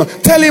and honor.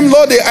 Tell him,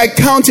 Lord, I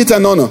count it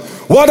an honor.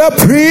 What a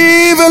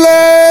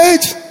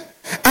privilege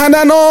and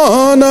an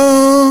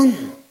honor.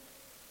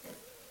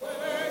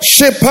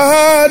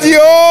 Shepherd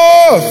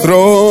your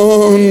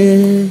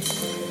throne,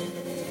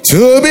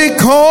 to be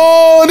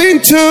called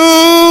into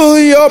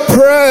your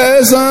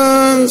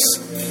presence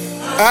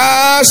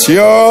as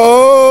your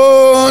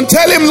own.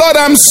 Tell him, Lord,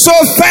 I'm so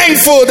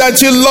thankful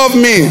that you love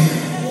me,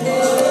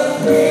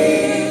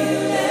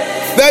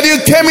 that you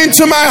came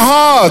into my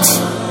heart,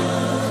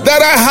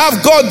 that I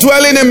have God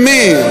dwelling in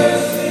me,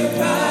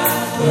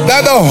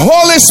 that the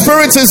Holy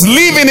Spirit is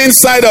living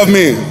inside of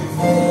me,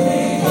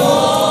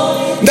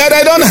 that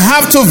I don't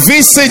have to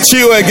visit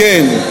you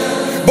again,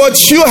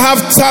 but you have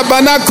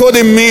tabernacled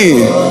in me.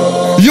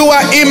 You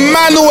are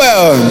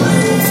Emmanuel.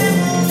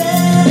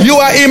 You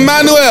are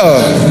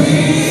Emmanuel.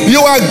 You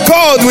are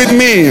God with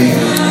me.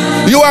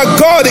 You are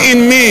God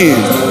in me.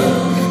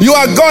 You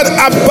are God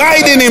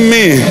abiding in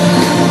me.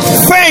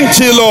 Thank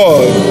you,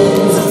 Lord.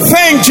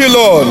 Thank you,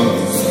 Lord.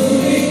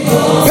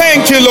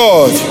 Thank you,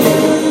 Lord.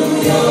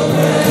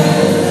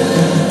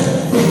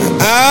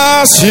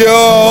 As your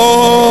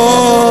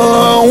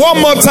one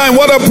more time,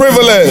 what a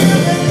privilege.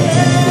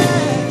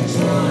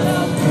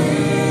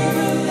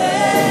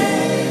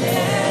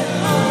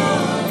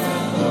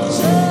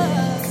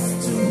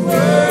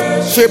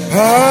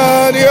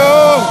 Shepherd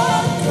your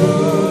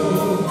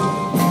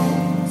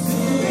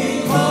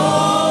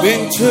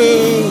into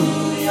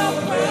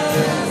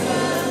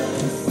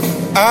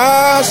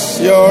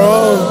your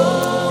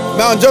own.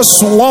 Now,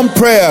 just one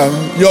prayer.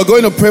 You're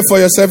going to pray for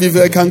yourself. If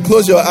you can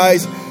close your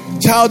eyes.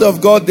 Child of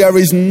God, there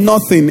is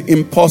nothing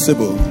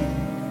impossible.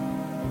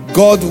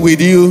 God with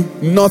you,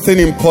 nothing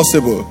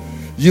impossible.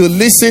 You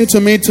listen to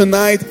me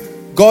tonight.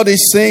 God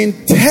is saying,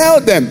 tell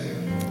them,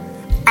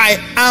 I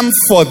am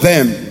for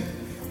them.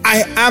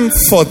 I am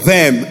for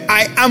them.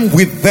 I am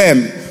with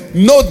them.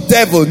 No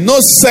devil, no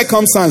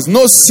circumstance,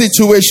 no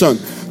situation,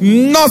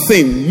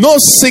 nothing, no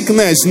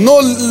sickness, no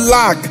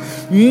lack,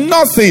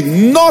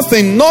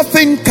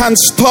 nothing can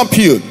stop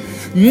you.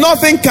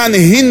 Nothing can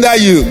hinder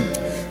you.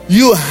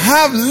 You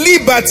have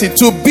liberty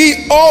to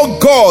be all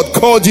God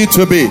called you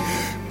to be.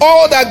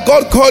 All that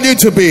God called you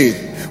to be.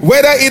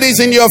 Whether it is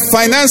in your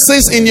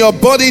finances, in your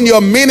body, in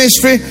your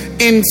ministry,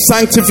 in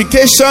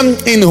sanctification,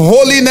 in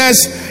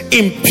holiness,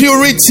 in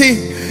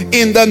purity,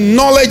 in the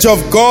knowledge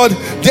of God,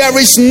 there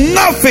is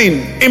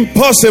nothing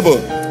impossible.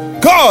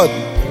 God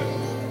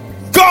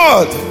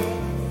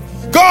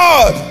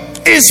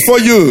is for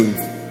you.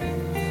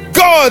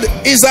 God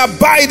is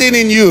abiding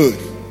in you.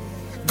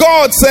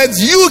 God says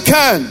you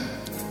can.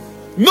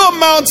 No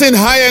mountain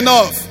high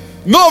enough,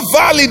 no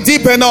valley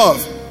deep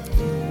enough.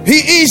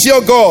 He is your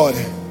God.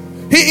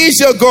 He is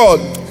your God.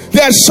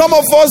 There are some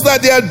of us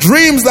that there are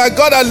dreams that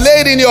God has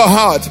laid in your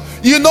heart.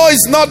 You know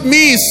it's not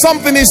me.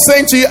 Something is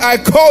saying to you, I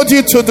called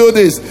you to do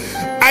this.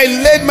 I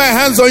laid my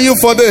hands on you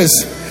for this.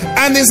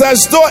 And it's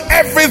as though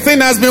everything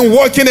has been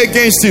working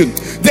against you.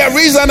 There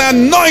is an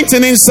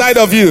anointing inside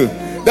of you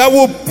that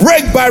will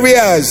break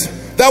barriers,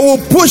 that will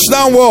push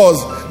down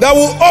walls, that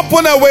will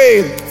open a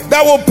way,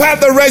 that will part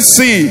the Red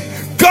Sea.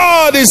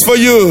 God is for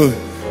you.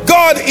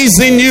 God is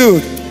in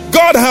you.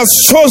 God has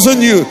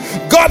chosen you.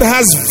 God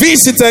has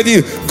visited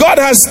you. God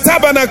has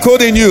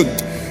tabernacled in you.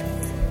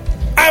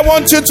 I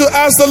want you to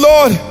ask the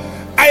Lord,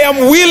 I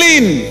am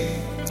willing.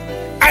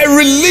 I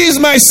release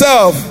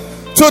myself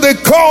to the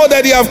call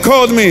that you have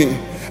called me.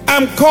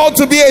 I'm called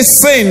to be a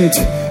saint.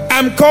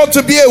 I'm called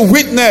to be a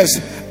witness.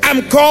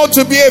 I'm called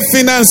to be a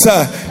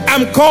financer.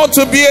 I'm called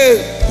to be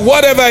a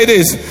whatever it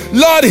is.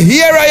 Lord,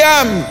 here I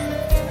am.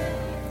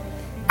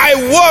 I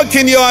walk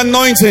in your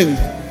anointing.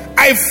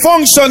 I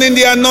function in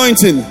the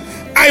anointing.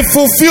 I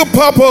fulfill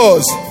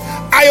purpose.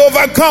 I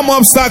overcome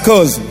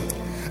obstacles.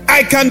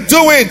 I can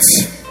do it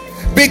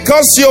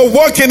because you're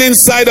working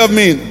inside of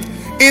me.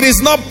 It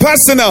is not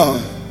personal.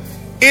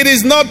 It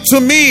is not to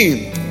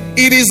me.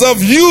 It is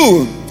of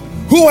you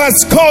who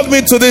has called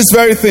me to this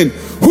very thing,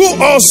 who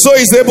also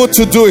is able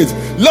to do it.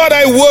 Lord,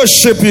 I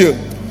worship you.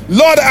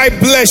 Lord, I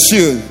bless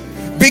you.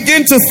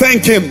 Begin to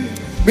thank him,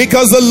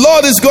 because the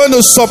Lord is going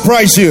to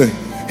surprise you.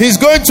 He's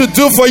going to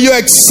do for you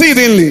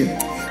exceedingly,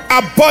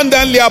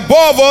 abundantly,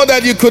 above all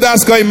that you could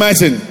ask or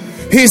imagine.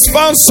 He's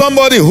found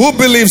somebody who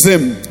believes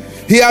him.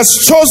 He has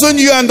chosen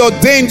you and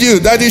ordained you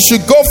that you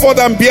should go forth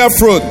and bear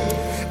fruit.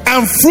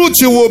 And fruit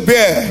you will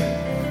bear.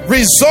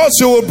 Results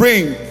you will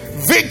bring.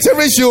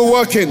 Victories you will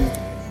walk in.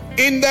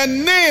 In the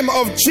name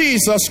of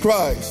Jesus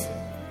Christ.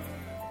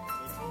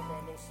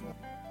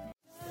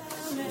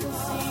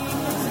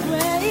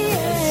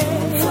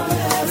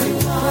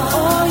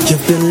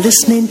 You've been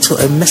listening to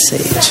a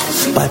message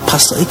by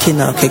Pastor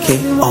Ikenna Okeke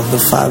of the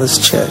Father's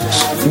Church.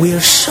 We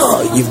are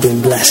sure you've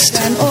been blessed.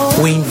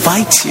 We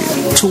invite you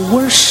to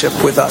worship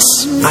with us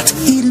at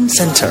Eden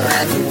Center,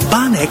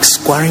 Banex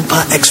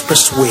Gwarimpa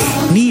Expressway,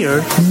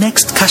 near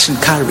Next Cash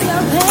and Carry,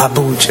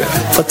 Abuja.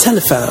 For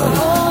telephone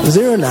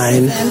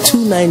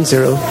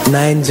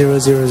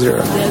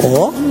 09-290-9000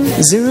 or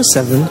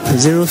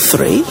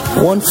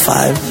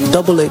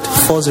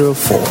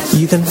 0703-1588-404.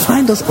 You can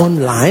find us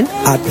online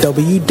at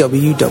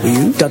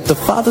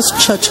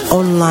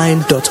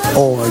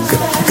www.thefatherschurchonline.org.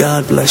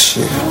 God bless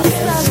you.